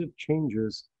impressive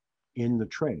changes in the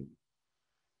trade.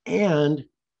 And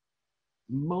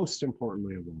most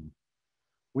importantly of all,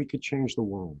 we could change the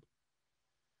world.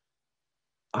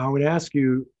 I would ask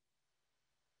you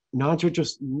not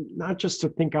just to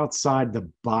think outside the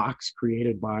box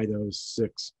created by those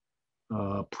six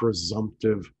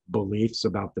presumptive beliefs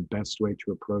about the best way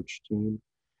to approach team.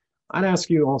 I'd ask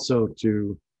you also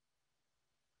to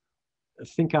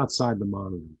think outside the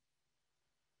monitor.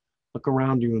 Look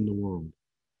around you in the world.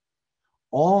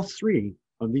 All three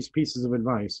of these pieces of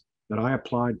advice that I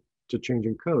applied to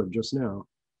changing code just now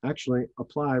actually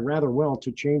apply rather well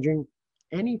to changing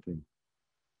anything.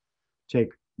 Take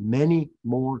many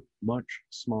more, much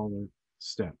smaller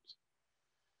steps.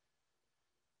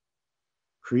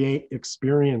 Create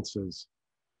experiences,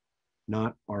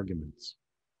 not arguments.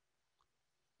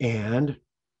 And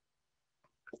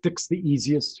fix the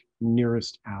easiest,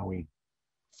 nearest alley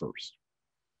first.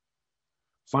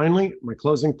 Finally, my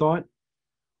closing thought,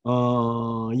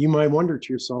 you might wonder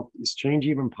to yourself, is change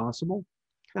even possible?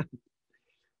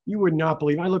 You would not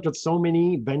believe, I looked at so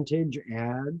many vintage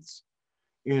ads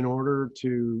in order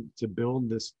to build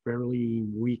this fairly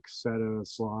weak set of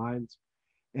slides.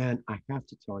 And I have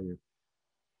to tell you,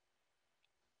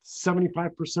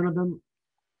 75% of them,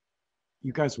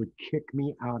 you guys would kick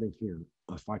me out of here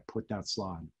if I put that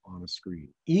slide on a screen,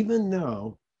 even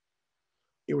though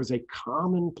it was a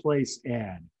commonplace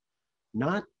ad,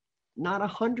 not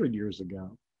 100 years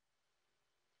ago,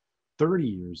 30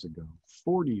 years ago,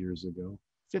 40 years ago,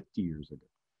 50 years ago.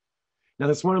 Now,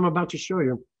 this one I'm about to show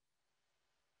you,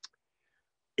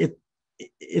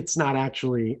 it's not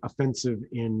actually offensive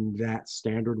in that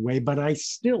standard way, but I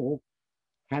still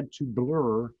had to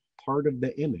blur part of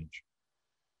the image.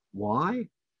 Why?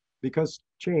 Because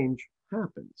change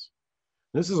happens.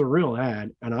 This is a real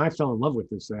ad, and I fell in love with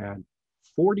this ad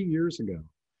 40 years ago.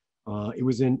 It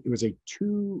was a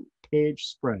 2-page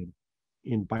spread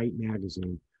in Byte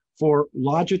magazine for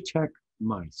Logitech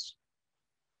mice.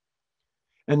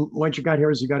 And what you got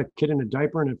here is you got a kid in a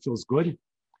diaper and it feels good.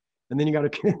 And then you got a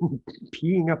kid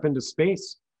peeing up into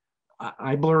space.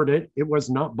 I blurred it. It was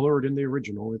not blurred in the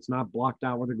original. It's not blocked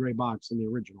out with a gray box in the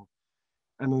original.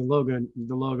 And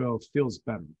the logo feels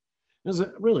better. It was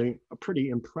really a pretty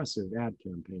impressive ad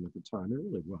campaign at the time. It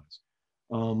really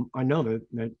was. I know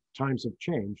that times have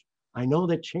changed. I know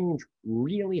that change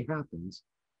really happens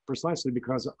precisely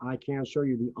because I can't show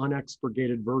you the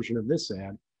unexpurgated version of this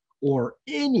ad or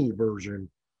any version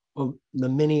of the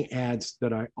many ads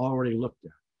that I already looked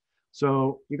at.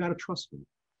 So you got to trust me.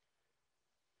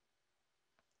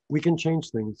 We can change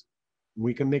things.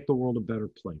 We can make the world a better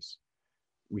place.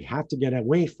 We have to get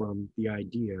away from the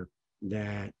idea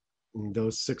that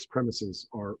those 6 premises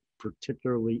are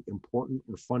particularly important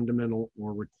or fundamental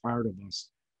or required of us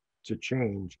to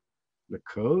change the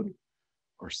code,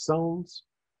 ourselves,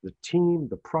 the team,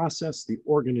 the process, the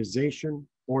organization,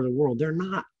 or the world. They're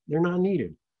not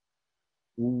needed.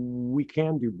 We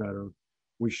can do better.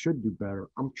 We should do better.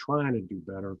 I'm trying to do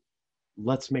better.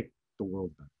 Let's make the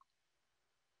world better.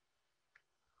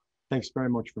 Thanks very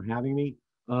much for having me.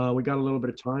 We got a little bit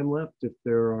of time left. If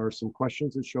there are some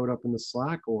questions that showed up in the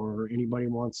Slack or anybody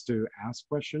wants to ask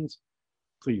questions,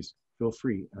 please feel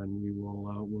free and we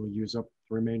will we'll use up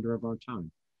the remainder of our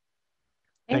time.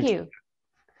 Thank you.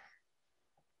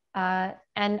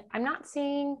 And I'm not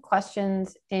seeing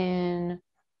questions in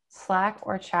Slack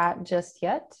or chat just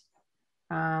yet.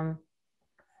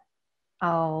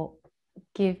 I'll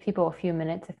give people a few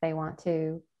minutes if they want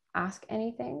to ask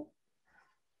anything.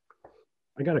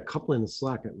 I got a couple in the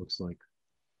Slack, it looks like.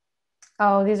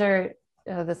 Oh, these are,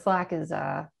 the Slack is,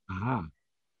 Aha.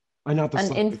 Not the An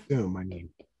sonic inf boom, I mean.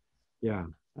 Yeah.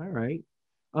 All right.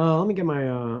 Let me get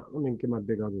my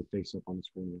big ugly face up on the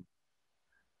screen.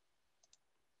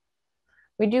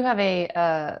 We do have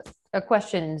a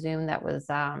question in Zoom that was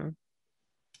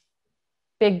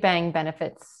Big Bang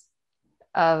benefits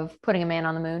of putting a man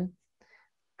on the moon.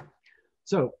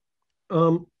 So,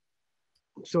 um,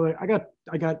 so I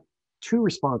got two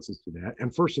responses to that.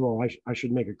 And first of all, I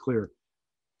should make it clear.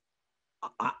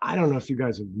 I don't know if you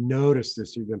guys have noticed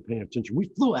this. You've been paying attention.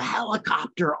 We flew a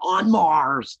helicopter on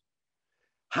Mars.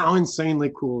 How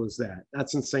insanely cool is that?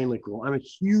 That's insanely cool. I'm a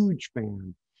huge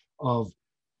fan of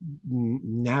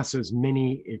NASA's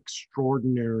many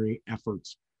extraordinary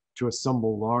efforts to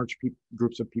assemble large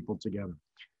groups of people together.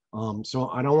 So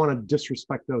I don't want to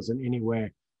disrespect those in any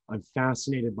way. I'm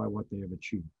fascinated by what they have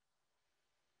achieved.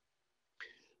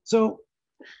 So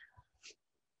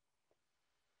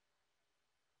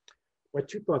my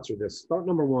two thoughts are this. Thought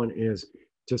number one is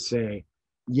to say,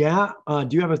 yeah,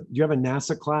 do you have a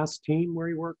NASA class team where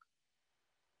you work?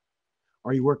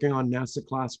 Are you working on NASA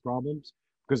class problems?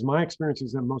 Because my experience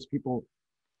is that most people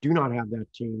do not have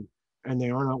that team and they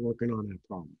are not working on that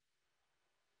problem.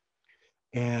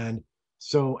 And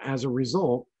so as a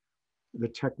result, the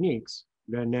techniques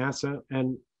that NASA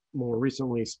and more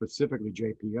recently, specifically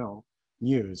JPL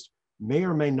used may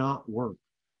or may not work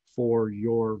for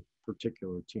your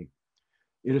particular team.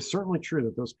 It is certainly true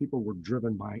that those people were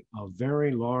driven by a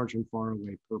very large and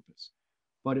faraway purpose.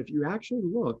 But if you actually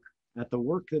look at the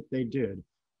work that they did,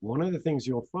 one of the things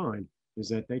you'll find is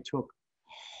that they took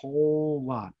a whole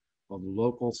lot of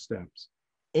local steps.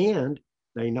 And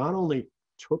they not only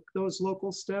took those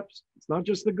local steps, it's not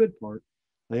just the good part,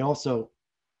 they also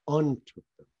untook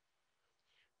them.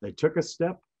 They took a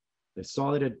step, they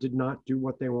saw that it did not do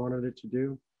what they wanted it to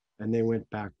do, and they went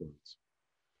backwards.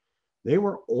 They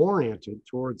were oriented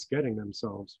towards getting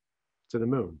themselves to the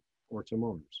moon or to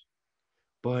Mars.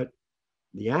 But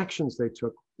the actions they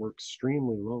took were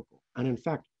extremely local. And in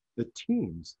fact, the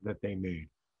teams that they made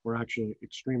were actually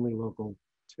extremely local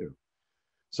too.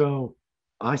 So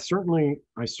I certainly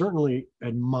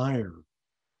admire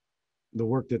the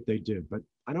work that they did, but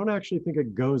I don't actually think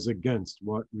it goes against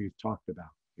what we've talked about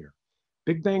here.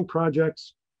 Big Bang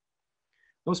projects,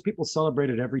 those people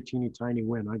celebrated every teeny tiny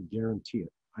win. I guarantee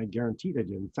it. I guarantee they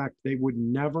did. In fact, they would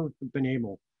never have been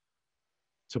able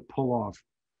to pull off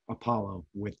Apollo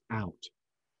without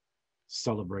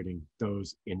celebrating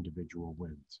those individual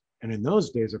wins. And in those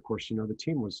days, of course, the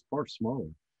team was far smaller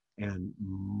and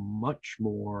much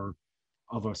more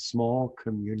of a small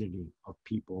community of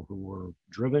people who were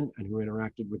driven and who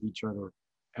interacted with each other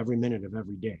every minute of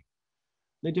every day.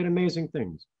 They did amazing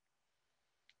things.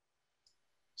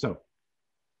 So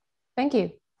Thank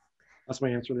you. that's my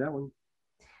answer to that one.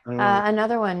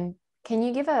 Another one. Can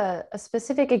you give a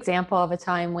specific example of a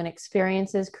time when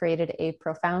experiences created a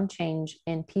profound change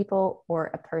in people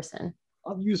or a person?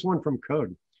 I'll use one from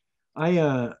code.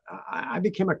 I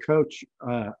became a coach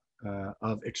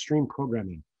of extreme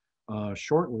programming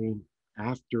shortly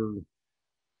after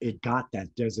it got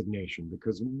that designation,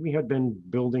 because we had been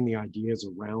building the ideas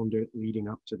around it leading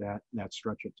up to that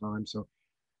stretch of time. So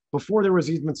before there was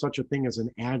even such a thing as an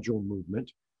agile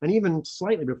movement, and even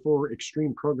slightly before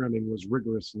extreme programming was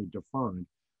rigorously defined,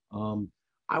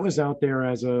 I was out there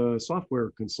as a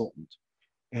software consultant.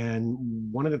 And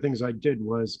one of the things I did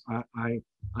was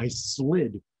I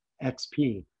slid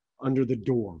XP under the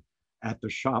door at the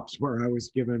shops where I was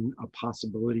given a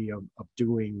possibility of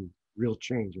doing real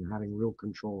change and having real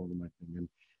control over my thing.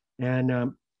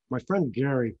 And my friend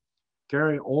Gary,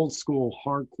 old school,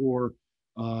 hardcore,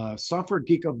 software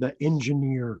geek of the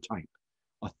engineer type,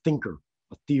 a thinker,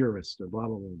 a theorist, a blah,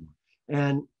 blah, blah, blah.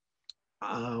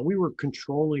 And we were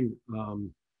controlling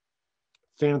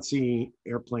fancy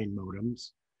airplane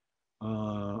modems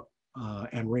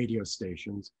and radio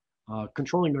stations,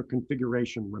 controlling their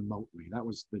configuration remotely. That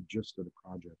was the gist of the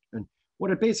project. And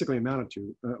what it basically amounted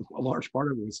to, a large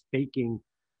part of it was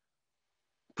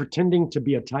pretending to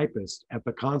be a typist at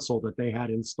the console that they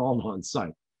had installed on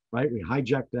site, right? We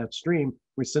hijacked that stream,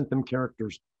 we sent them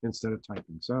characters instead of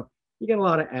typing. So you get a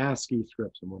lot of ASCII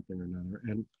scripts and one thing or another.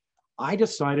 And I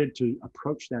decided to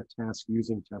approach that task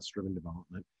using test-driven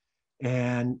development.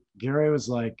 And Gary was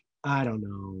like, I don't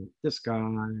know, this guy,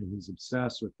 he's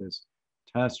obsessed with this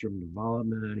test-driven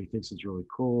development. He thinks it's really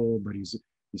cool, but he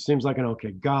seems like an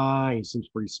okay guy. He seems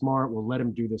pretty smart. We'll let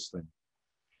him do this thing.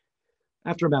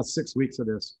 After about 6 weeks of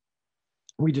this,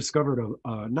 we discovered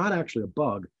not actually a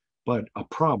bug, but a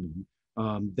problem.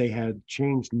 They had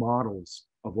changed models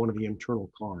of one of the internal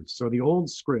cards. So the old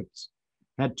scripts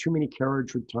had too many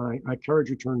carriage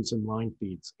returns and line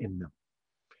feeds in them.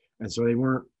 And so they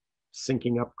weren't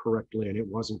syncing up correctly and it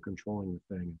wasn't controlling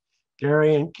the thing.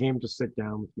 Gary came to sit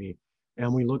down with me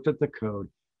and we looked at the code.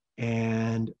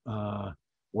 And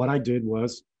what I did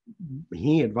was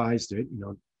he advised it,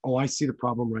 oh, I see the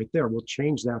problem right there. We'll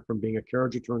change that from being a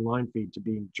carriage return line feed to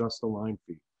being just a line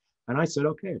feed. And I said,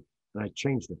 okay. And I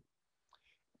changed it.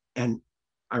 And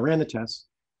I ran the tests.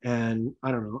 And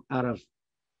I don't know, out of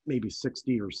maybe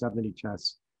 60 or 70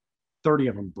 tests, 30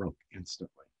 of them broke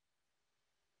instantly.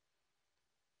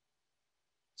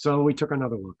 So we took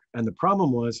another look. And the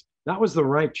problem was that was the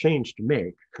right change to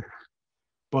make,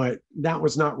 but that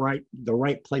was not the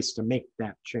right place to make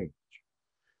that change.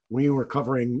 We were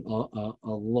covering a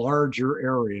larger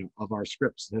area of our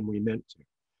scripts than we meant to.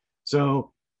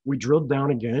 So we drilled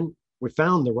down again. We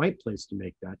found the right place to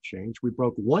make that change. We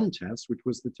broke one test, which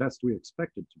was the test we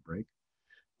expected to break.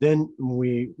 Then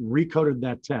we recoded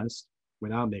that test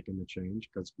without making the change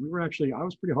because I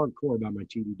was pretty hardcore about my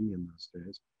TDD in those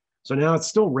days. So now it's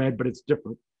still red, but it's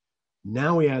different.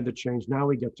 Now we add the change. Now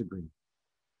we get to green.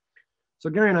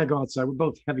 So Gary and I go outside. We're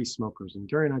both heavy smokers. And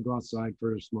Gary and I go outside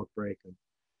for a smoke break. And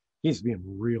he's being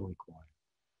really quiet.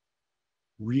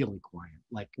 Really quiet.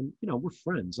 Like, we're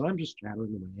friends. And I'm just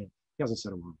chattering in my head. He hasn't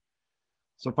said a word.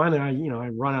 So finally, I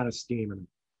run out of steam.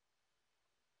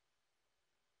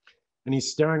 And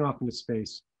he's staring off into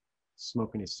space,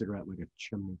 smoking his cigarette like a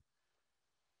chimney.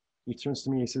 He turns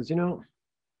to me and he says,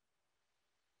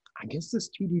 I guess this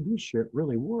TDD shit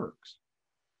really works.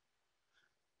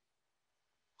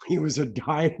 He was a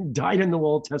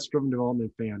dyed-in-the-wool test-driven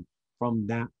development fan from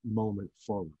that moment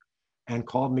forward and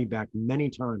called me back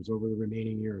many times over the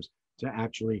remaining years to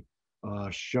actually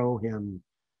show him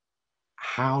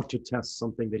how to test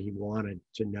something that he wanted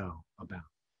to know about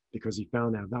because he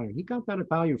found that value. He got that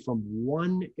value from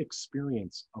one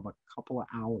experience of a couple of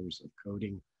hours of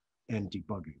coding and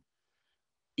debugging.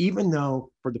 Even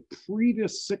though for the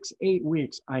previous 6-8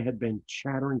 weeks, I had been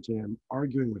chattering to him,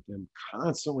 arguing with him,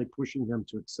 constantly pushing him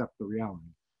to accept the reality.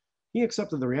 He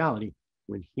accepted the reality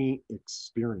when he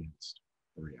experienced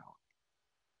the reality.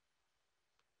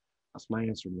 That's my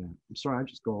answer to that. I'm sorry, I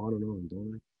just go on and on,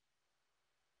 don't I?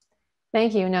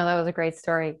 Thank you. No, that was a great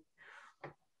story.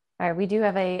 All right, we do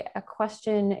have a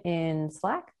question in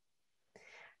Slack.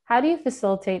 How do you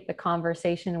facilitate the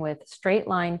conversation with straight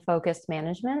line focused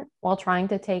management while trying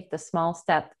to take the small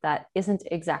step that isn't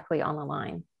exactly on the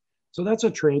line? So that's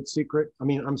a trade secret. I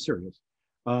mean, I'm serious.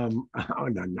 I'm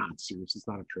not serious. It's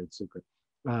not a trade secret.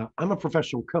 I'm a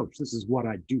professional coach. This is what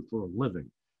I do for a living,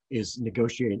 is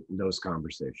negotiate those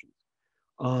conversations.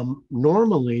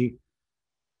 Normally,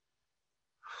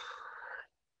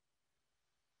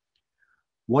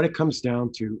 what it comes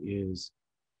down to is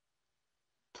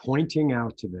pointing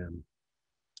out to them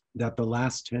that the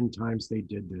last 10 times they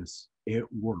did this, it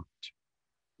worked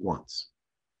once.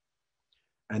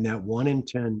 And that 1 in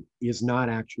 10 is not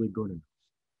actually good enough.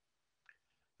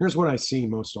 Here's what I see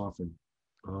most often.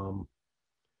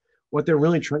 What they're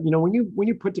really trying, when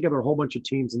you put together a whole bunch of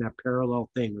teams in that parallel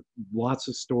thing with lots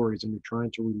of stories and you're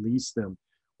trying to release them,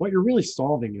 what you're really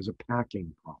solving is a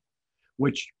packing problem,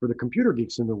 which for the computer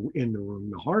geeks in the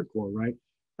room, the hardcore, right?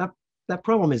 That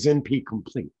problem is NP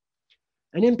complete.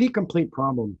 An NP complete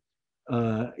problem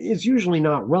is usually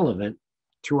not relevant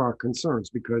to our concerns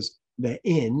because the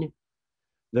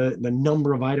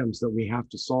number of items that we have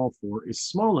to solve for is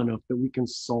small enough that we can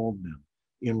solve them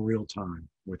in real time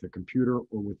with a computer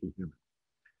or with a human.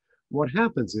 What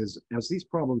happens is, as these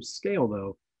problems scale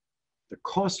though, the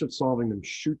cost of solving them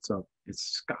shoots up, it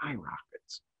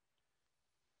skyrockets.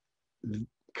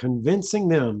 Convincing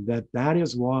them that that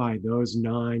is why those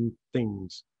 9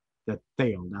 things that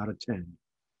failed out of 10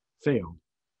 failed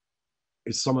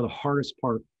is some of the hardest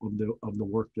part of the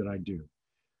work that I do.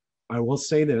 I will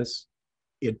say this,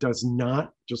 it does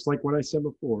not, just like what I said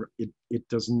before, it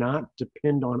does not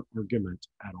depend on argument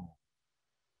at all.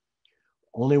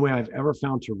 Only way I've ever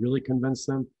found to really convince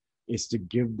them is to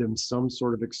give them some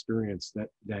sort of experience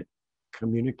that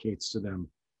communicates to them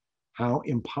how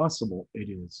impossible it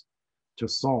is to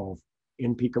solve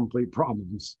NP-complete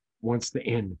problems once the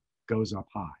N goes up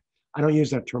high. I don't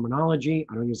use that terminology.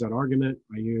 I don't use that argument.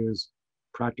 I use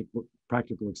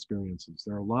practical experiences.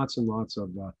 There are lots and lots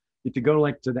of, if you go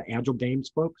to the Agile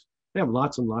Games folks, they have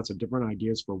lots and lots of different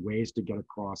ideas for ways to get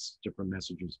across different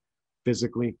messages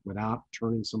physically without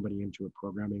turning somebody into a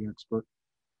programming expert.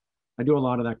 I do a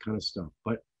lot of that kind of stuff.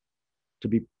 But to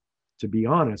be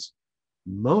honest,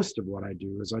 most of what I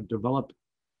do is I develop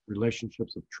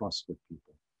relationships of trust with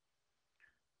people.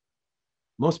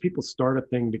 Most people start a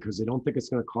thing because they don't think it's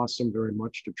going to cost them very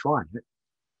much to try it,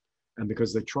 and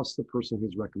because they trust the person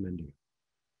who's recommending it.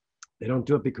 They don't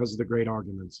do it because of the great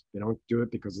arguments. They don't do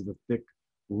it because of the thick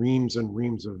reams and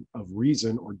reams of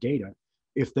reason or data.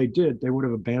 If they did, they would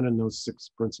have abandoned those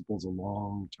 6 principles a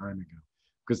long time ago,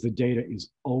 because the data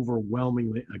is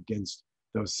overwhelmingly against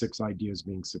those 6 ideas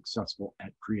being successful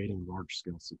at creating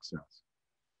large-scale success.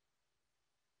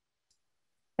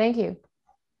 Thank you.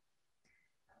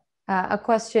 A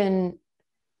question,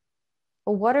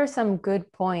 what are some good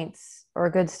points or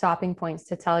good stopping points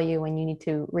to tell you when you need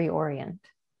to reorient?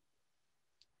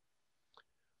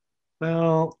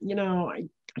 Well, I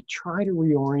try to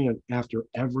reorient after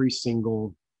every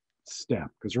single step,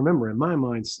 because remember, in my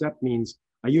mind, step means,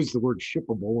 I use the word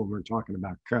shippable when we're talking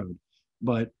about code,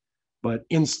 but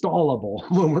installable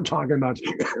when we're talking about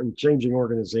changing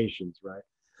organizations, right?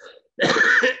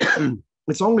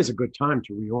 It's always a good time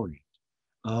to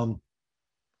reorient.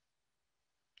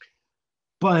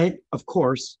 But of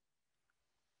course,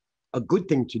 a good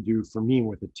thing to do for me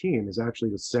with a team is actually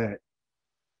to set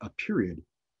a period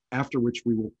after which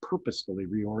we will purposefully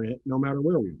reorient no matter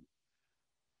where we are,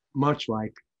 much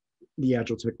like the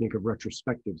agile technique of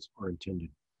retrospectives are intended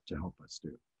to help us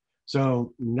do.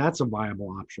 So that's a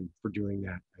viable option for doing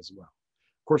that as well.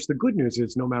 Of course, the good news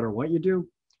is no matter what you do,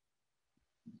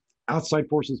 outside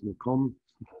forces will come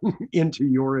into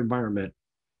your environment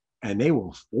and they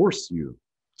will force you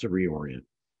to reorient,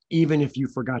 even if you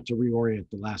forgot to reorient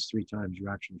the last 3 times you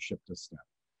actually shipped a step,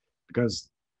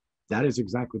 because that is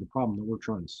exactly the problem that we're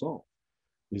trying to solve,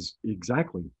 is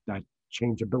exactly that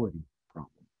changeability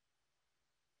problem.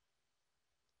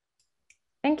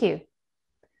 Thank you.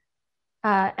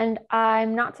 And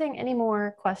I'm not seeing any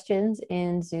more questions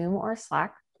in Zoom or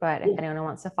Slack, but if anyone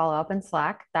wants to follow up in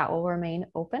Slack, that will remain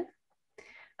open.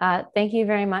 Thank you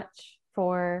very much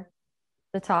for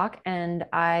the talk. And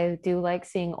I do like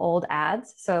seeing old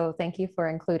ads, so thank you for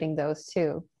including those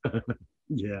too.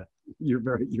 Yeah, you're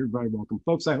very welcome.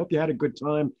 Folks, I hope you had a good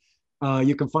time.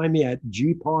 You can find me at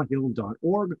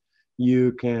geepawhill.org.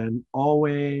 You can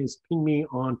always ping me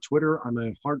on Twitter. I'm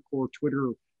a hardcore Twitter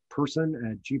person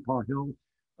at GeePawHill.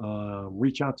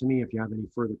 Reach out to me if you have any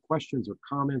further questions or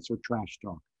comments or trash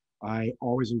talk. I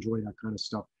always enjoy that kind of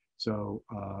stuff. So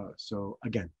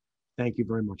again, thank you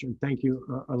very much. And thank you,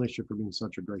 Alicia, for being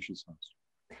such a gracious host.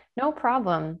 No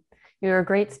problem. You're a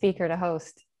great speaker to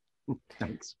host.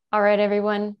 Thanks. All right,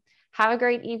 everyone. Have a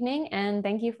great evening, and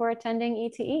thank you for attending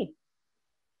ETE.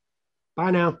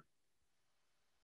 Bye now.